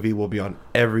this movie will be on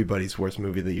everybody's worst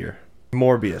movie of the year.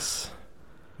 Morbius.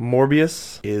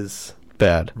 Morbius is...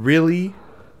 bad. Really?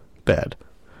 Bad.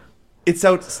 It's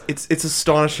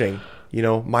astonishing,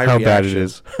 my how reaction bad it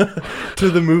is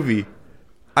to the movie.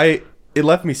 It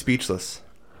left me speechless,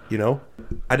 I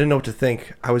didn't know what to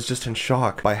think. I was just in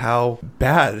shock by how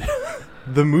bad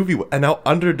the movie was and how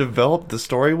underdeveloped the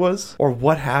story was, or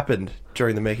what happened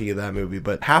during the making of that movie.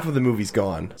 But half of the movie's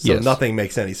gone, so nothing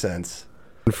makes any sense.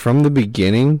 From the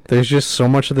beginning, there's just so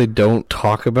much that they don't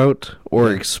talk about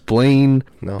or explain.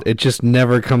 No. It just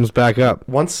never comes back up.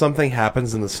 Once something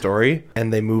happens in the story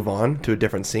and they move on to a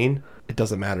different scene, it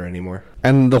doesn't matter anymore.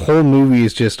 And the whole movie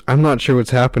is just, I'm not sure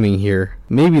what's happening here.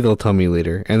 Maybe they'll tell me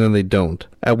later, and then they don't.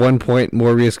 At one point,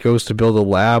 Morbius goes to build a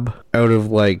lab out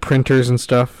of, printers and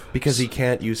stuff. Because he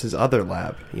can't use his other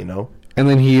lab, And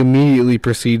then he immediately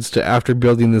proceeds to, after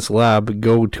building this lab,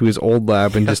 go to his old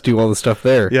lab and just do all the stuff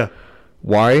there. Yeah.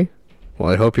 Why?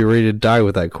 Well, I hope you're ready to die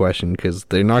with that question, because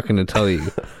they're not going to tell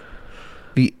you.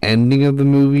 The ending of the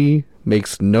movie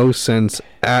makes no sense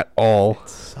at all. It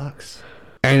sucks.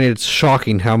 And it's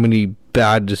shocking how many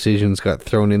bad decisions got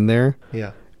thrown in there.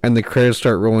 Yeah. And the credits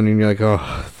start rolling, and you're like,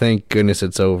 oh, thank goodness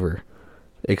it's over.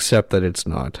 Except that it's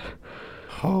not.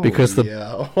 Oh, because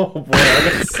yeah. Oh, boy,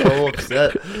 I got so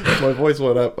upset. My voice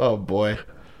went up. Oh, boy.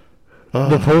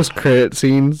 The post-credit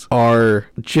scenes are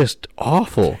just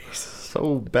awful.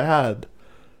 So bad.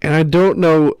 And I don't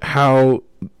know how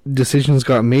decisions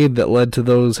got made that led to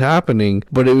those happening,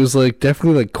 but it was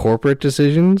definitely corporate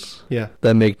decisions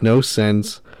that make no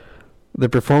sense. The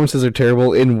performances are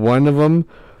terrible. In one of them,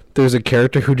 there's a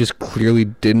character who just clearly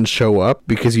didn't show up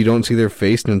because you don't see their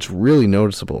face, and it's really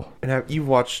noticeable. And you've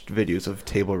watched videos of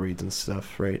table reads and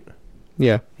stuff, right?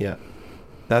 Yeah. Yeah.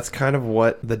 That's kind of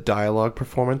what the dialogue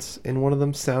performance in one of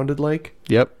them sounded like.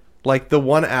 Yep. Like the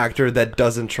one actor that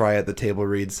doesn't try at the table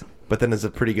reads, but then is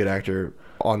a pretty good actor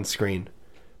on screen.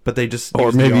 But they just...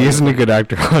 Or maybe isn't a good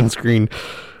actor on screen.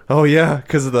 Oh, yeah,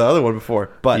 because of the other one before.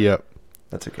 But yep.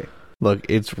 That's okay. Look,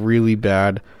 it's really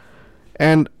bad.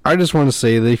 And I just want to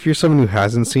say that if you're someone who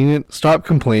hasn't seen it, stop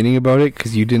complaining about it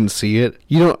because you didn't see it.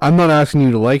 I'm not asking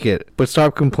you to like it, but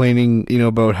stop complaining,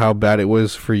 about how bad it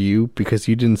was for you because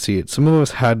you didn't see it. Some of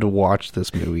us had to watch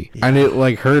this movie, and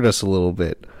it hurt us a little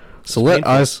bit. So let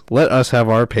us have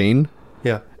our pain.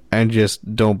 Yeah. And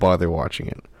just don't bother watching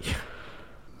it. Yeah.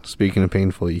 Speaking of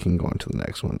painful, you can go on to the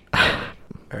next one.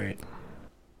 All right.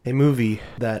 A movie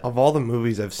that, of all the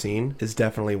movies I've seen, is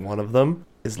definitely one of them,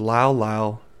 is Lyle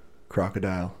Lyle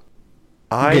Crocodile.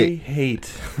 I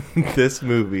hate this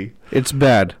movie. It's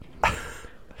bad.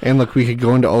 And look, we could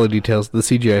go into all the details. The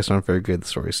CGI is not very good. The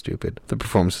story is stupid. The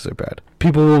performances are bad.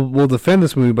 People will defend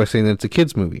this movie by saying that it's a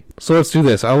kid's movie. So let's do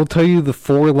this. I will tell you the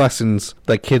 4 lessons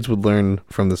that kids would learn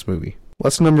from this movie.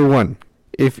 Lesson number 1.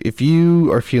 If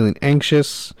you are feeling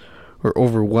anxious or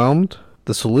overwhelmed,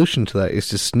 the solution to that is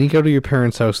to sneak out of your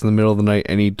parents' house in the middle of the night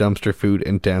and eat dumpster food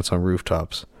and dance on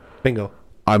rooftops. Bingo.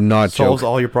 I'm not joking. Solves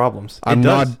all your problems. I'm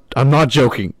not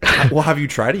joking. Well, have you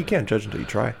tried it? You can't judge until you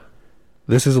try.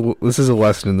 This is a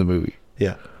lesson in the movie.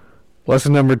 Yeah.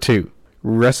 Lesson number 2.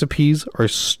 Recipes are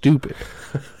stupid.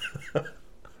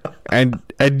 and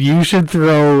you should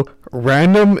throw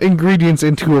random ingredients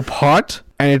into a pot,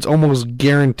 and it's almost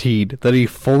guaranteed that a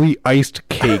fully iced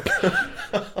cake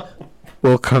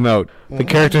will come out. The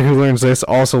character who learns this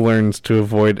also learns to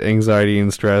avoid anxiety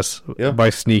and stress by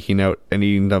sneaking out and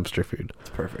eating dumpster food. That's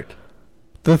perfect.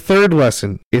 The third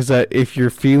lesson is that if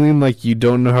you're feeling like you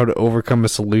don't know how to overcome a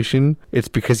solution, it's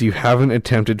because you haven't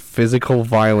attempted physical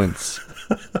violence.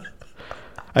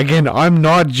 Again, I'm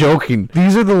not joking.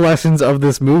 These are the lessons of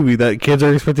this movie that kids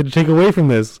are expected to take away from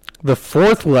this. The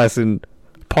fourth lesson,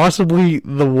 possibly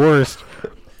the worst,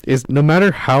 is no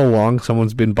matter how long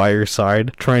someone's been by your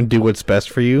side, try and do what's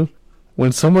best for you.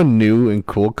 When someone new and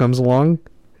cool comes along,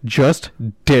 just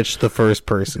ditch the first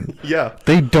person. Yeah.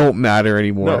 They don't matter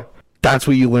anymore. No. That's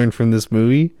what you learn from this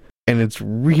movie, and it's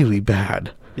really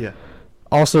bad. Yeah.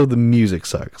 Also, the music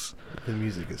sucks. The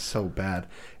music is so bad.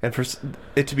 And for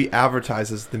it to be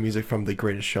advertised as the music from The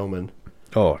Greatest Showman.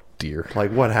 Oh, dear.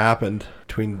 Like, what happened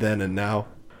between then and now?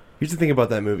 Here's the thing about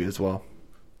that movie as well.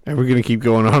 And we're going to keep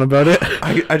going on about it?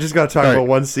 I just got to talk about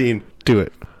one scene. Do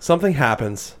it. Something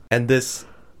happens, and this...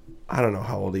 I don't know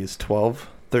how old he is. 12?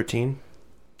 13?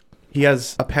 He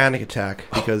has a panic attack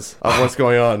because of what's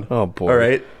going on. Oh, boy. All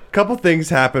right? Couple things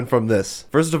happen from this.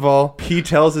 First of all, he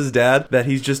tells his dad that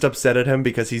he's just upset at him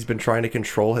because he's been trying to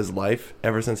control his life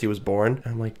ever since he was born.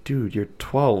 I'm like, dude, you're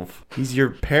 12. He's your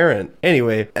parent.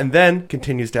 Anyway, and then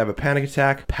continues to have a panic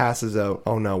attack, passes out.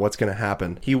 Oh no, what's going to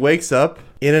happen? He wakes up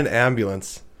in an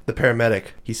ambulance. The paramedic,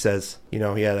 he says, he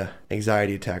had an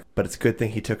anxiety attack, but it's a good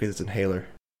thing he took his inhaler.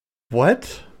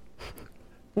 What?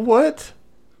 What?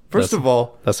 First of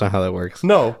all... That's not how that works.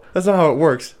 No, that's not how it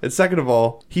works. And second of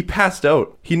all, he passed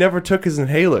out. He never took his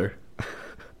inhaler.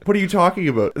 What are you talking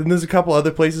about? And there's a couple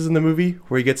other places in the movie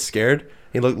where he gets scared.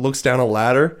 He looks down a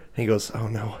ladder, and he goes, oh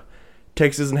no.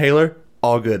 Takes his inhaler,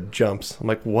 all good, jumps. I'm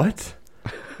like, what?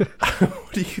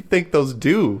 What do you think those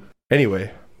do?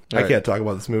 Anyway, I can't talk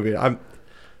about this movie. I'm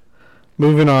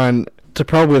moving on to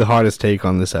probably the hottest take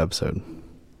on this episode.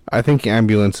 I think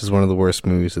Ambulance is one of the worst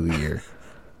movies of the year.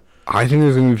 I think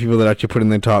there's going to be people that actually put in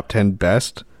their top 10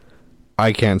 best.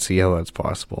 I can't see how that's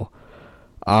possible.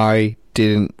 I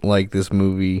didn't like this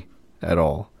movie at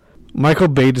all. Michael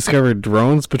Bay discovered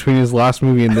drones between his last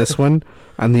movie and this one,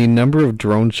 and the number of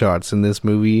drone shots in this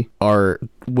movie are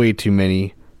way too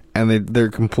many, and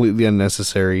they're completely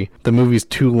unnecessary. The movie's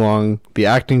too long, the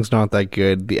acting's not that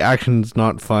good, the action's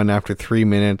not fun after 3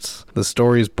 minutes, the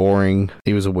story's boring.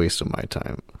 It was a waste of my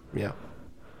time. Yeah.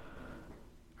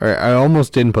 Alright, I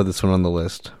almost didn't put this one on the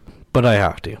list, but I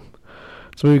have to.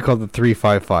 It's a movie called The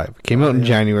 355. It came out in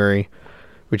January,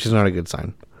 which is not a good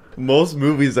sign. Most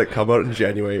movies that come out in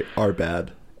January are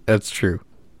bad. That's true.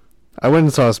 I went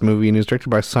and saw this movie, and it was directed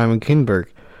by Simon Kinberg,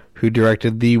 who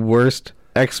directed the worst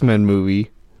X-Men movie,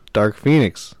 Dark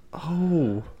Phoenix.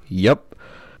 Oh. Yep.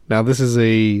 Now, this is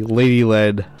a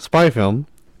lady-led spy film,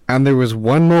 and there was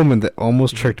one moment that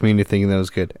almost tricked me into thinking that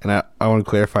was good. And I want to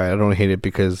clarify, I don't hate it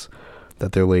because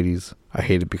that they're ladies. I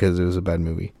hate it because it was a bad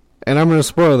movie. And I'm going to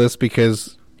spoil this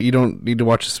because you don't need to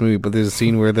watch this movie, but there's a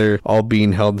scene where they're all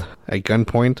being held at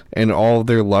gunpoint, and all of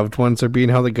their loved ones are being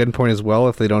held at gunpoint as well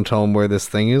if they don't tell them where this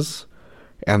thing is.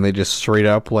 And they just straight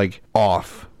up,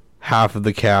 off half of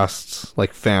the cast's,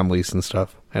 families and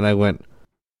stuff. And I went,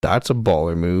 that's a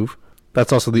baller move.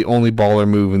 That's also the only baller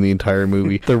move in the entire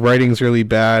movie. The writing's really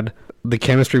bad. The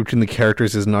chemistry between the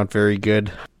characters is not very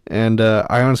good. And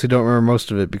I honestly don't remember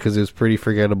most of it because it was pretty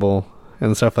forgettable.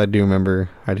 And the stuff I do remember,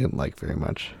 I didn't like very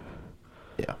much.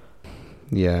 Yeah.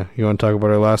 Yeah. You want to talk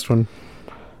about our last one?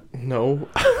 No.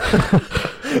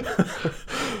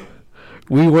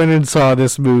 We went and saw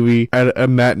this movie at a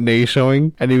matinee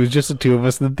showing, and it was just the two of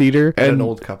us in the theater. And an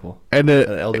old couple. And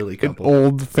an elderly couple. An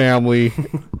old family.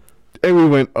 And we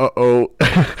went, uh-oh.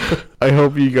 I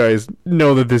hope you guys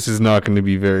know that this is not going to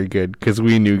be very good, because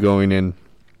we knew going in.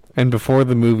 And before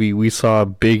the movie, we saw a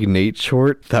Big Nate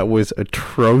short that was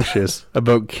atrocious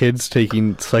about kids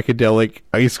taking psychedelic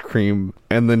ice cream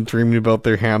and then dreaming about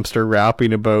their hamster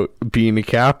rapping about being a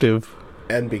captive.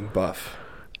 And being buff.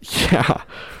 Yeah.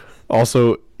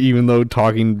 Also, even though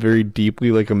talking very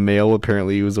deeply like a male,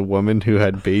 apparently he was a woman who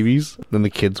had babies. Then the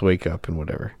kids wake up and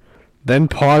whatever. Then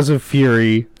Paws of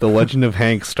Fury, The Legend of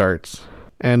Hank starts.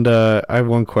 And I have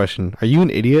one question. Are you an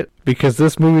idiot? Because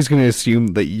this movie's going to assume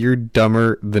that you're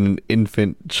dumber than an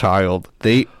infant child.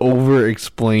 They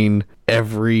over-explain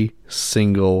every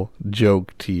single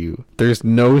joke to you. There's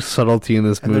no subtlety in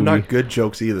this movie. And they're not good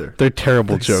jokes either. They're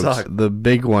terrible jokes. Suck. The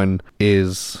big one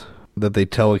is that they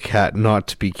tell a cat not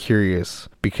to be curious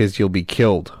because you'll be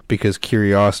killed. Because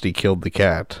curiosity killed the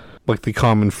cat. Like the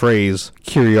common phrase,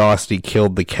 curiosity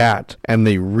killed the cat. And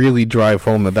they really drive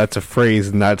home that that's a phrase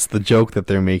and that's the joke that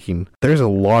they're making. There's a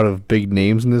lot of big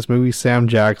names in this movie. Sam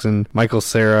Jackson, Michael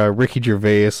Cera, Ricky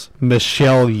Gervais,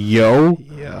 Michelle Yeoh.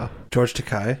 Yeah. George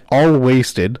Takei. All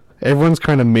wasted. Everyone's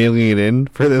kind of mailing it in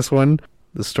for this one.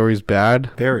 The story's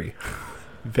bad. Very.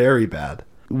 Very bad.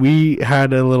 We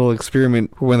had a little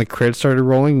experiment when the credits started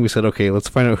rolling. We said, okay, let's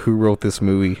find out who wrote this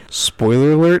movie.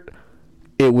 Spoiler alert.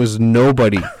 It was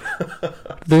nobody.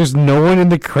 There's no one in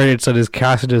the credits that is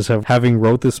casted as having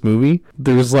wrote this movie.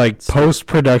 There's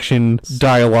post-production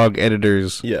dialogue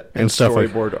editors and stuff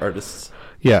storyboard artists.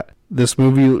 Yeah. This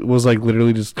movie was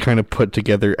literally just kind of put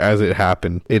together as it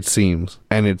happened, it seems.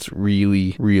 And it's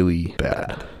really, really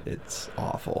bad. It's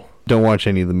awful. Don't watch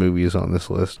any of the movies on this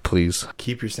list, please.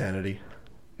 Keep your sanity.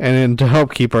 And then to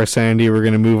help keep our sanity, we're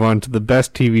going to move on to the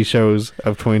best TV shows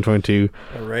of 2022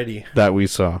 Alrighty. that we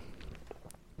saw.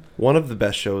 One of the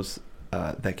best shows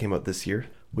that came out this year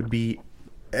would be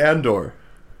Andor.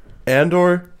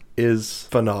 Andor is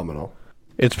phenomenal.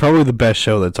 It's probably the best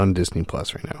show that's on Disney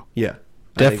Plus right now. Yeah.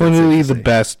 Definitely the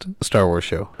best Star Wars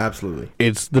show. Absolutely.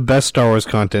 It's the best Star Wars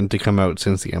content to come out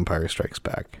since The Empire Strikes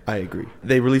Back. I agree.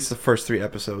 They released the first 3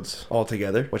 episodes all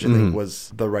together, which I think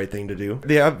was the right thing to do.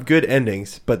 They have good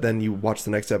endings, but then you watch the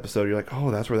next episode, you're like,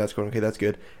 oh, that's where that's going. Okay, that's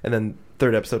good. And then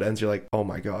third episode ends, you're like, oh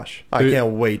my gosh. I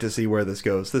can't wait to see where this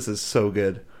goes. This is so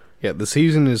good. Yeah, the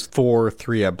season is 4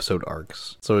 3-episode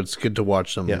arcs, so it's good to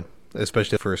watch them,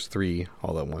 especially the first 3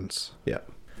 all at once. Yeah.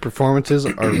 Performances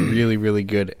are really, really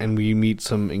good, and we meet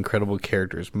some incredible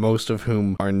characters, most of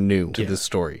whom are new to this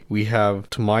story. We have,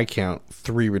 to my count,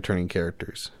 3 returning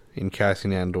characters in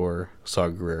Cassian Andor, Saw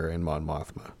Gerrera, and Mon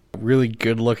Mothma. Really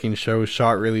good-looking show,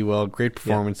 shot really well, great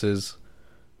performances.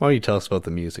 Why don't you tell us about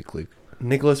the music, Luke?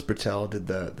 Nicholas Britell did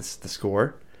the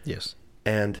score. Yes.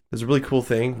 And there's a really cool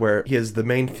thing where he has the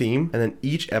main theme, and then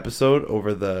each episode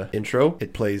over the intro,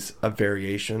 it plays a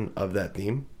variation of that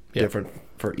theme, different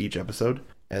for each episode.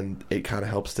 And it kind of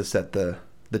helps to set the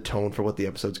tone for what the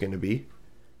episode's going to be.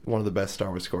 One of the best Star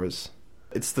Wars scores.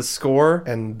 It's the score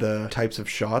and the types of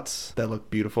shots that look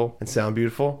beautiful and sound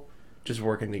beautiful, just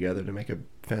working together to make a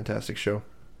fantastic show.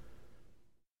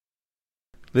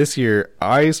 This year,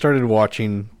 I started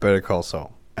watching Better Call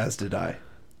Saul. As did I.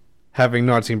 Having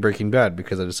not seen Breaking Bad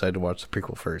because I decided to watch the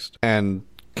prequel first. And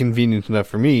convenient enough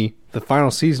for me, the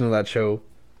final season of that show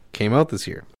came out this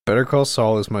year. Better Call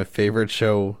Saul is my favorite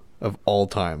show of all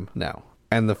time now.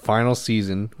 And the final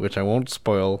season, which I won't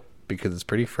spoil because it's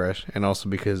pretty fresh, and also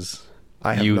because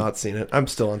I have not seen it. I'm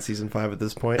still on season 5 at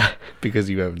this point. Because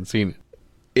you haven't seen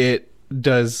it. It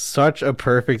does such a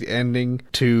perfect ending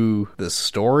to the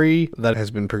story that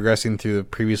has been progressing through the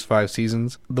previous 5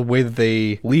 seasons. The way that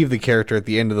they leave the character at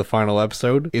the end of the final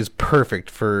episode is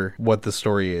perfect for what the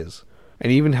story is.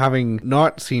 And even having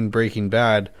not seen Breaking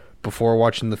Bad before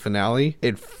watching the finale,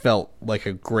 it felt like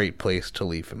a great place to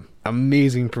leave him.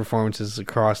 Amazing performances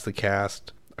across the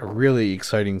cast. A really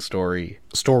exciting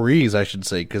stories, I should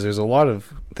say, because there's a lot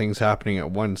of things happening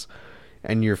at once,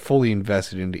 and you're fully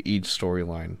invested into each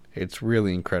storyline. It's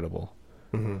really incredible.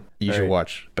 Mm-hmm. You should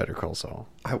watch Better Call Saul.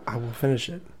 I will finish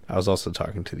it. I was also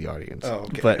talking to the audience. Oh,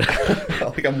 okay. But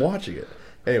like I'm watching it.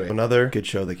 Anyway, another good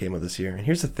show that came out this year. And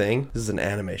here's the thing. This is an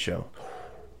anime show.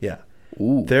 Yeah.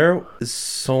 Ooh. There is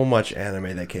so much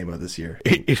anime that came out this year.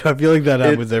 I feel like that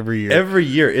happens every year. Every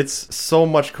year. It's so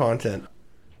much content.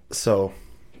 So,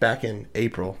 back in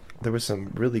April, there was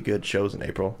some really good shows in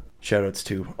April. Shoutouts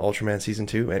to Ultraman Season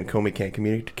 2 and Komi Can't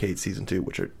Communicate Season 2,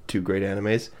 which are 2 great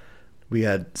animes. We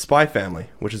had Spy Family,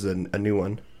 which is a new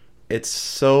one. It's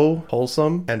so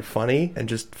wholesome and funny and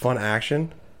just fun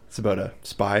action. It's about a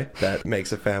spy that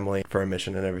makes a family for a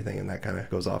mission and everything, and that kind of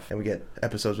goes off. And we get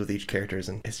episodes with each characters,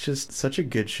 and it's just such a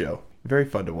good show. Very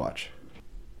fun to watch.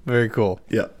 Very cool.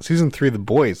 Yeah. Season 3, The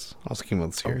Boys, also came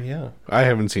out this year. Oh, yeah. I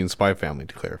haven't seen Spy Family,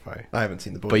 to clarify. I haven't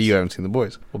seen The Boys. But you haven't seen The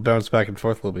Boys. We'll bounce back and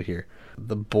forth a little bit here.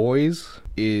 The Boys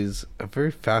is a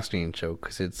very fascinating show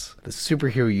because it's the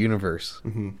superhero universe,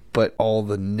 but all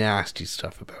the nasty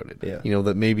stuff about it. Yeah. You know,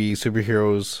 that maybe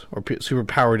superheroes or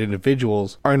superpowered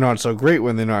individuals are not so great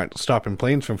when they're not stopping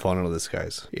planes from falling out of the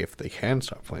skies. If they can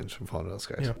stop planes from falling out of the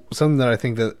skies. Yeah. Something that I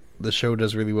think that the show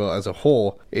does really well as a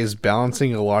whole is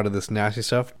balancing a lot of this nasty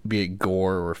stuff, be it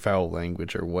gore or foul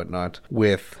language or whatnot,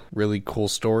 with really cool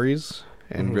stories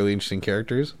and really interesting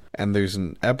characters. And there's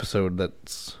an episode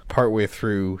that's partway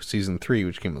through season 3,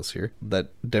 which came this year, that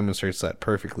demonstrates that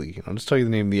perfectly. I'll just tell you the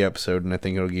name of the episode, and I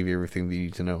think it'll give you everything that you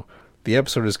need to know. The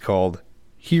episode is called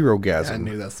Herogasm. I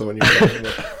knew that's the one you were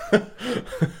talking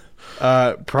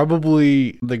about.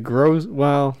 Probably the gross...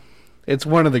 Well, it's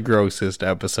one of the grossest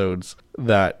episodes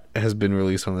that has been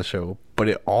released on the show, but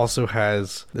it also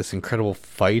has this incredible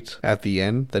fight at the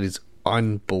end that is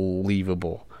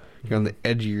unbelievable. You're on the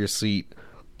edge of your seat.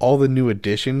 All the new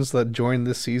additions that joined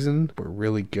this season were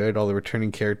really good. All the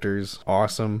returning characters,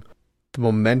 awesome. The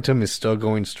momentum is still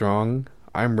going strong.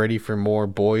 I'm ready for more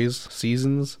Boys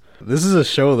seasons. This is a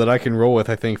show that I can roll with,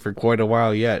 I think, for quite a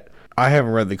while yet. I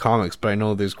haven't read the comics, but I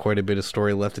know there's quite a bit of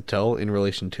story left to tell in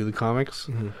relation to the comics.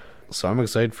 So I'm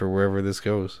excited for wherever this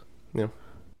goes. Yeah.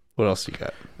 What else do you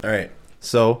got? All right.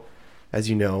 So, as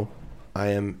you know, I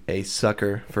am a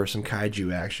sucker for some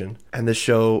kaiju action. And the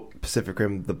show Pacific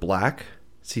Rim The Black,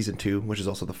 Season 2, which is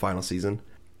also the final season,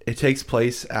 it takes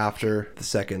place after the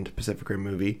second Pacific Rim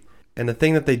movie. And the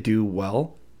thing that they do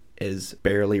well is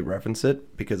barely reference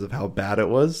it because of how bad it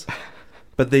was.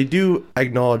 But they do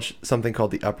acknowledge something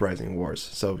called the Uprising Wars.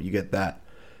 So you get that.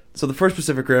 So the first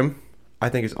Pacific Rim, I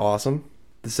think, is awesome.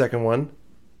 The second one,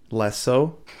 less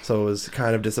so. So it was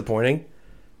kind of disappointing.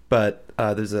 But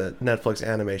there's a Netflix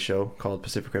anime show called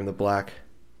Pacific Rim: The Black,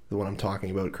 the one I'm talking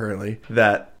about currently,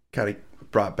 that kind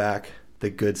of brought back the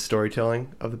good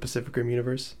storytelling of the Pacific Rim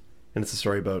universe. And it's a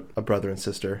story about a brother and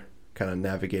sister kind of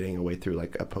navigating a way through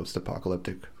like a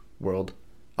post-apocalyptic world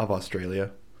of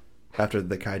Australia after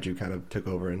the kaiju kind of took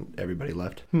over and everybody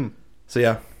left. So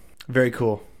yeah, very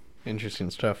cool. Interesting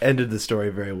stuff. Ended the story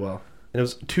very well. And it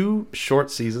was 2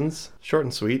 short seasons, short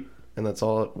and sweet, and that's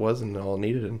all it was and all it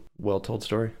needed, and well-told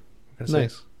story.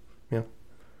 Nice. Yeah.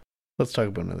 Let's talk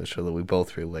about another show that we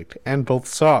both really liked and both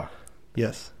saw.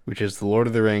 Yes. Which is The Lord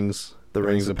of the Rings, The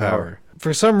Rings of Power.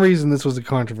 For some reason, this was a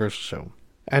controversial show.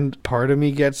 And part of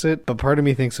me gets it, but part of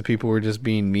me thinks that people were just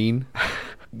being mean.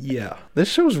 Yeah.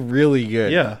 This show's really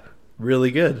good. Yeah. Really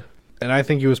good. And I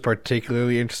think it was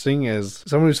particularly interesting as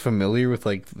someone who's familiar with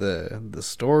like the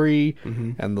story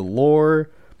and the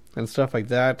lore and stuff like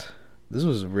that. This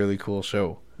was a really cool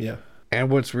show. Yeah. And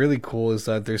what's really cool is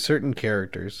that there's certain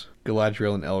characters,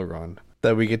 Galadriel and Elrond,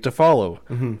 that we get to follow.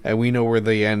 And we know where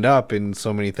they end up in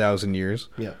so many thousand years.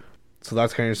 Yeah. So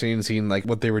that's kind of interesting, seeing like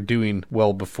what they were doing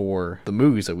well before the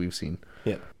movies that we've seen.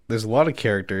 Yeah. There's a lot of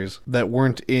characters that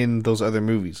weren't in those other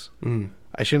movies.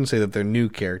 I shouldn't say that they're new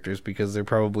characters because they're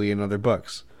probably in other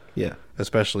books. Yeah.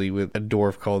 Especially with a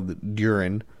dwarf called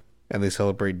Durin, and they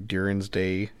celebrate Durin's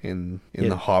Day in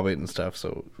The Hobbit and stuff,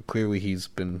 so clearly he's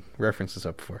been referenced this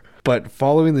up before. But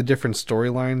following the different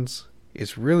storylines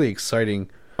is really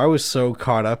exciting. I was so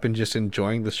caught up in just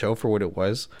enjoying the show for what it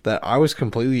was that I was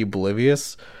completely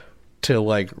oblivious to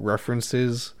like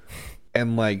references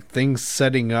and like things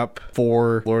setting up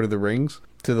for Lord of the Rings,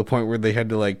 to the point where they had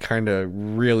to like kind of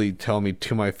really tell me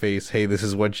to my face, hey, this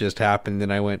is what just happened.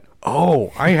 And I went,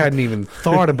 oh, I hadn't even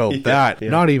thought about that.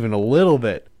 Not even a little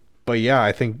bit. But yeah,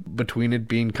 I think between it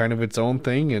being kind of its own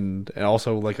thing and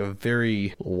also like a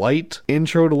very light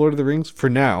intro to Lord of the Rings, for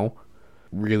now,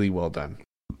 really well done.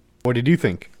 What did you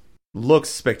think? Looks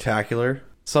spectacular.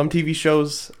 Some TV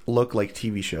shows look like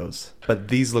TV shows, but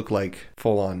these look like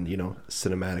full-on,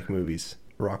 cinematic movies.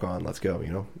 Rock on, let's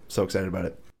go, So excited about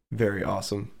it. Very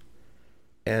awesome.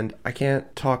 And I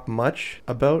can't talk much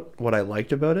about what I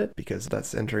liked about it because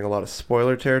that's entering a lot of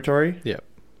spoiler territory. Yeah.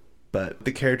 But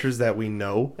the characters that we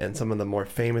know and some of the more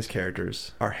famous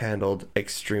characters are handled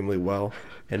extremely well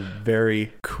and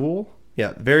very cool.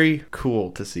 Yeah, very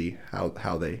cool to see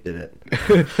how they did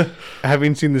it.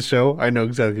 Having seen the show, I know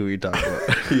exactly what you're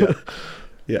talking about.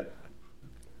 Yeah.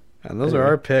 And those are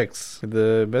our picks for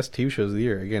the best TV shows of the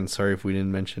year. Again, sorry if we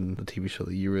didn't mention the TV show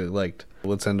that you really liked.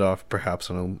 Let's end off perhaps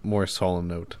on a more solemn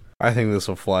note. I think this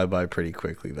will fly by pretty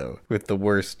quickly, though, with the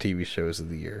worst TV shows of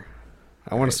the year.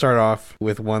 I want to start off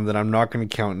with one that I'm not going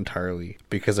to count entirely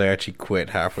because I actually quit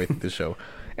halfway through the show.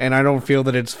 And I don't feel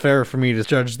that it's fair for me to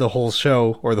judge the whole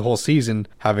show or the whole season,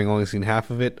 having only seen half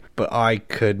of it, but I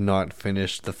could not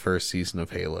finish the first season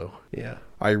of Halo. Yeah.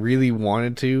 I really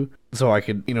wanted to, so I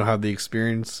could, have the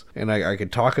experience and I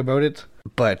could talk about it.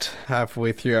 But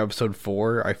halfway through episode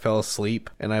 4, I fell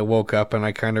asleep and I woke up and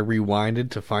I kind of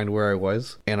rewinded to find where I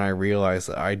was. And I realized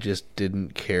that I just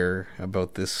didn't care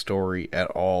about this story at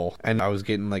all. And I was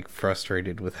getting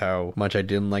frustrated with how much I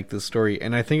didn't like this story.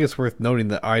 And I think it's worth noting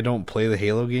that I don't play the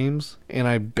Halo games and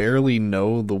I barely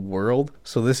know the world.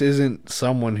 So this isn't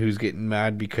someone who's getting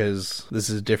mad because this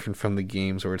is different from the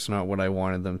games or it's not what I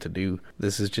wanted them to do.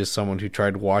 This is just someone who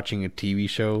tried watching a TV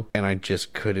show and I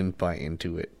just couldn't buy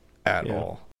into it at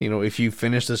all. If you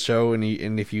finished the show and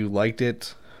if you liked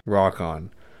it, rock on.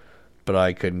 But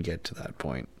I couldn't get to that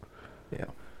point. Yeah.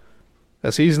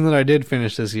 A season that I did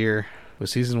finish this year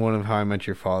was season 1 of How I Met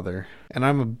Your Father. And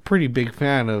I'm a pretty big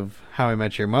fan of How I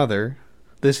Met Your Mother.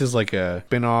 This is like a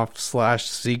spin-off /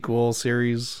 sequel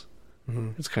series.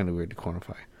 It's kind of weird to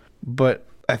quantify. But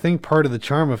I think part of the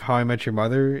charm of How I Met Your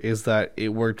Mother is that it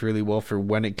worked really well for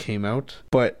when it came out.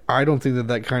 But I don't think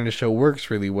that kind of show works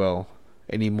really well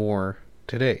anymore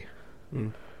today.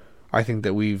 I think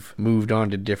that we've moved on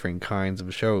to different kinds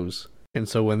of shows. And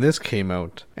so when this came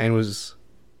out and was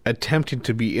attempting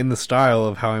to be in the style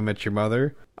of How I Met Your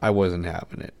Mother, I wasn't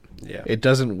having it. Yeah. It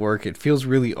doesn't work. It feels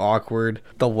really awkward.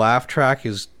 The laugh track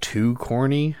is too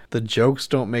corny. The jokes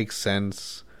don't make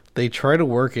sense. They try to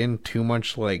work in too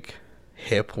much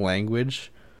hip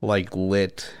language, like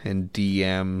lit and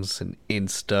DMs and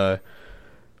Insta,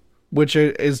 which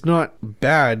is not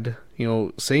bad,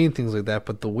 saying things like that,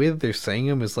 but the way that they're saying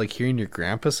them is like hearing your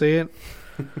grandpa say it.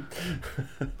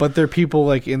 But they're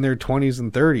people in their 20s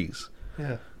and 30s.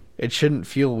 Yeah. It shouldn't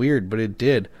feel weird, but it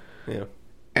did. Yeah.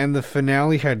 And the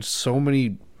finale had so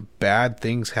many bad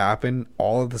things happen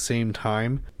all at the same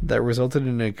time that resulted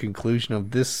in a conclusion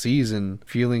of this season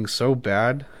feeling so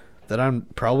bad that I'm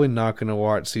probably not going to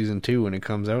watch season 2 when it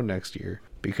comes out next year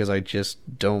because I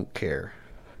just don't care.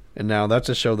 And now that's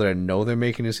a show that I know they're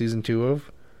making a season 2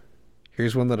 of.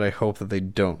 Here's one that I hope that they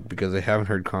don't because I haven't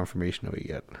heard confirmation of it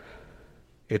yet.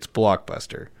 It's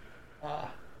Blockbuster.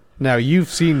 Now, you've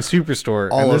seen Superstore.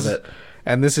 All of it.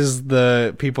 And this is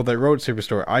the people that wrote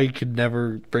Superstore. I could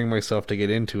never bring myself to get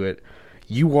into it.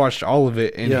 You watched all of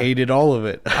it and hated all of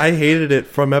it. I hated it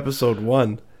from episode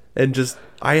 1. And just,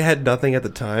 I had nothing at the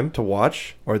time to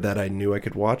watch, or that I knew I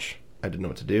could watch. I didn't know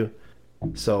what to do.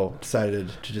 So, decided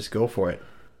to just go for it.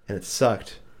 And it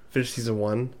sucked. Finished season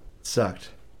 1, it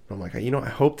sucked. I'm like, I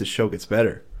hope the show gets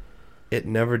better. It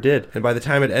never did. And by the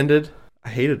time it ended, I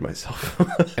hated myself.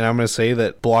 And I'm going to say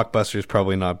that Blockbuster is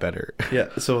probably not better. Yeah,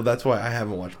 so that's why I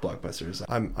haven't watched Blockbusters.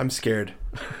 I'm scared.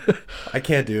 I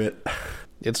can't do it.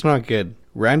 It's not good.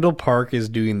 Randall Park is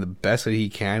doing the best that he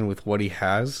can with what he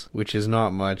has, which is not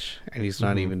much, and he's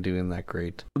not even doing that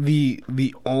great. The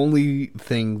only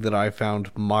thing that I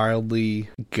found mildly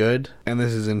good, and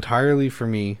this is entirely for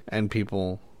me and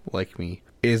people like me,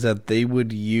 is that they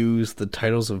would use the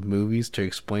titles of movies to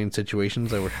explain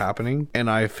situations that were happening. And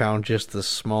I found just the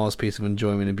smallest piece of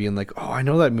enjoyment in being like, oh, I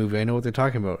know that movie. I know what they're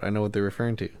talking about. I know what they're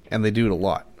referring to. And they do it a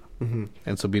lot. Mm-hmm.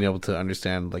 And so being able to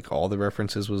understand like all the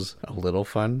references was a little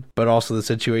fun. But also the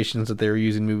situations that they were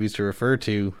using movies to refer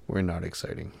to were not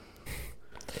exciting.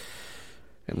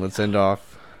 And let's end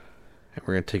off. And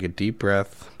we're going to take a deep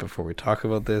breath before we talk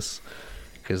about this.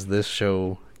 Because this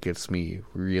show gets me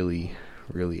really,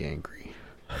 really angry.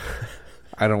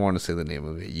 I don't want to say the name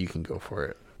of it. You can go for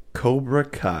it. Cobra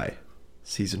Kai,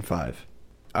 season 5.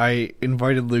 I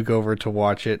invited Luke over to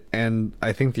watch it, and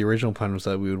I think the original plan was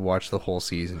that we would watch the whole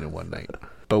season in one night.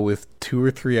 But with 2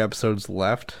 or 3 episodes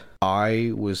left,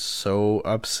 I was so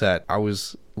upset. I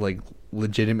was like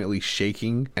legitimately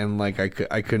shaking, and like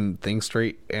I couldn't think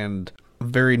straight, and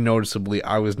very noticeably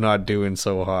I was not doing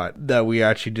so hot that we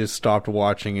actually just stopped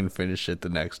watching and finished it the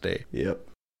next day. Yep.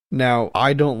 Now,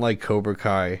 I don't like Cobra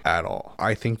Kai at all.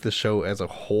 I think the show as a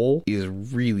whole is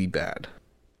really bad.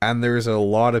 And there's a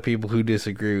lot of people who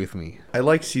disagree with me. I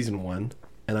like season 1,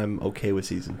 and I'm okay with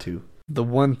season 2. The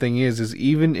one thing is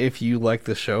even if you like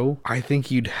the show, I think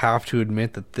you'd have to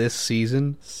admit that this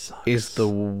season is the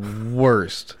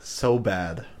worst. So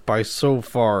bad. By so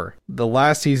far. The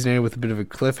last season ended with a bit of a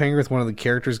cliffhanger with one of the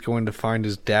characters going to find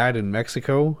his dad in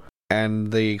Mexico.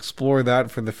 And they explore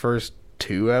that for the first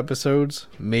 2 episodes,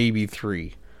 maybe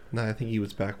 3. No, I think he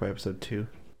was back by episode 2.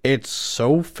 It's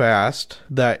so fast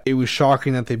that it was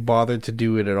shocking that they bothered to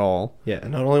do it at all. Yeah,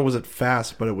 and not only was it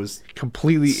fast, but it was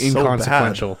completely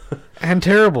inconsequential and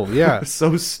terrible. Yeah,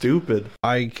 so stupid.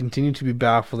 I continue to be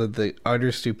baffled at the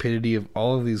utter stupidity of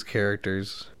all of these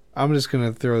characters. I'm just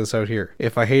gonna throw this out here.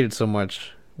 If I hate it so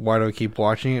much, why do I keep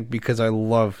watching it? Because I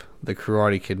love the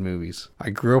Karate Kid movies. I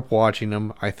grew up watching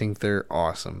them. I think they're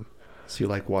awesome. So you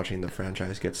like watching the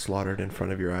franchise get slaughtered in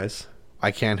front of your eyes? I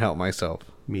can't help myself.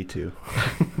 Me too.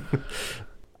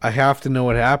 I have to know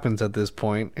what happens at this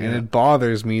point, and it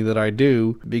bothers me that I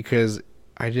do, because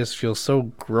I just feel so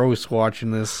gross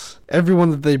watching this.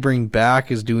 Everyone that they bring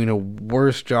back is doing a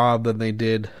worse job than they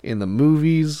did in the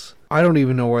movies. I don't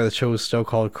even know why the show is still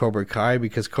called Cobra Kai,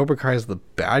 because Cobra Kai is the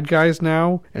bad guys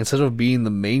now, instead of being the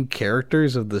main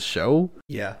characters of the show.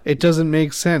 Yeah. It doesn't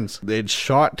make sense. It's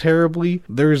shot terribly.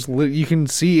 You can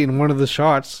see in one of the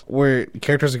shots where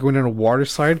characters are going down a water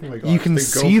slide. Oh my gosh, you can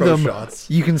see them. Shots.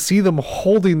 You can see them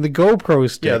holding the GoPro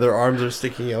stick. Yeah, their arms are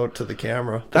sticking out to the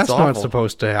camera. That's not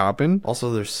supposed to happen.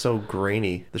 Also, they're so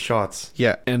grainy, the shots.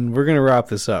 Yeah, and we're gonna wrap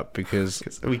this up because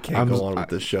we can't go on with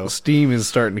this show. Steam is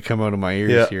starting to come out of my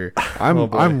ears here.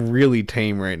 I'm really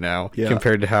tame right now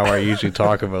compared to how I usually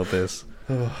talk about this.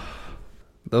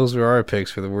 Those are our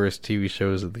picks for the worst TV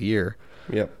shows of the year.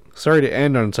 Yep. Sorry to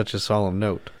end on such a solemn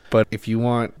note, but if you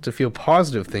want to feel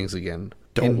positive things again,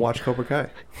 don't watch Cobra Kai.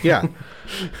 Yeah.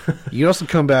 You can also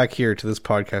come back here to this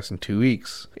podcast in 2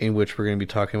 weeks, in which we're going to be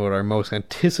talking about our most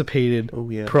anticipated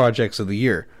projects of the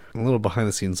year. A little behind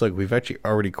the scenes look, we've actually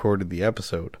already recorded the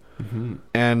episode. Mm-hmm.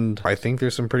 And I think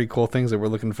there's some pretty cool things that we're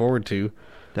looking forward to.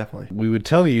 Definitely. We would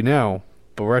tell you now,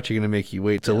 but we're actually going to make you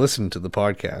wait to listen to the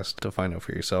podcast to find out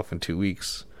for yourself in 2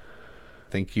 weeks.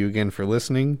 Thank you again for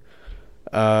listening.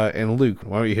 And Luke,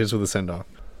 why don't you hit us with a send-off?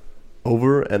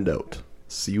 Over and out.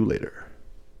 See you later.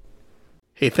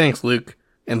 Hey, thanks, Luke.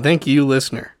 And thank you,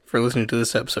 listener, for listening to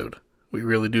this episode. We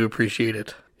really do appreciate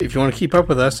it. If you want to keep up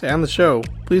with us and the show,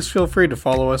 please feel free to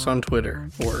follow us on Twitter,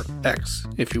 or X,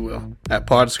 if you will, at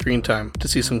Pod Screen Time, to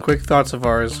see some quick thoughts of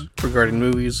ours regarding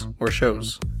movies or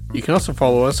shows. You can also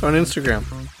follow us on Instagram,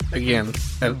 again,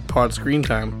 at Pod Screen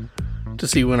Time, to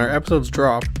see when our episodes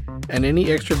drop and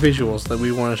any extra visuals that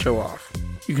we want to show off.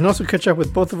 You can also catch up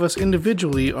with both of us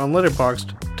individually on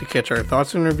Letterboxd to catch our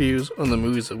thoughts and reviews on the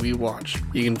movies that we watch.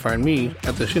 You can find me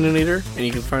at The Shininator, and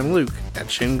you can find Luke at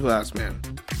Shin Glassman.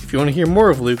 If you want to hear more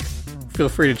of Luke, feel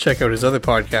free to check out his other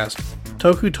podcast,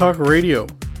 Toku Talk Radio,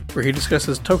 where he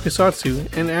discusses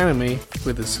tokusatsu and anime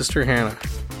with his sister Hannah.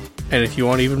 And if you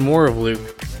want even more of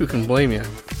Luke, who can blame you?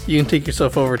 You can take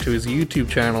yourself over to his YouTube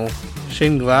channel,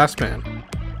 Shin Glassman,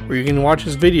 where you can watch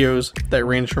his videos that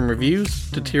range from reviews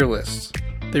to tier lists.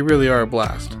 They really are a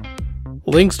blast.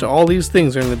 Links to all these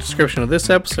things are in the description of this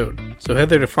episode, so head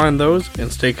there to find those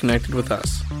and stay connected with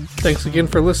us. Thanks again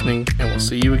for listening, and we'll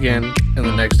see you again in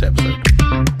the next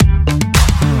episode.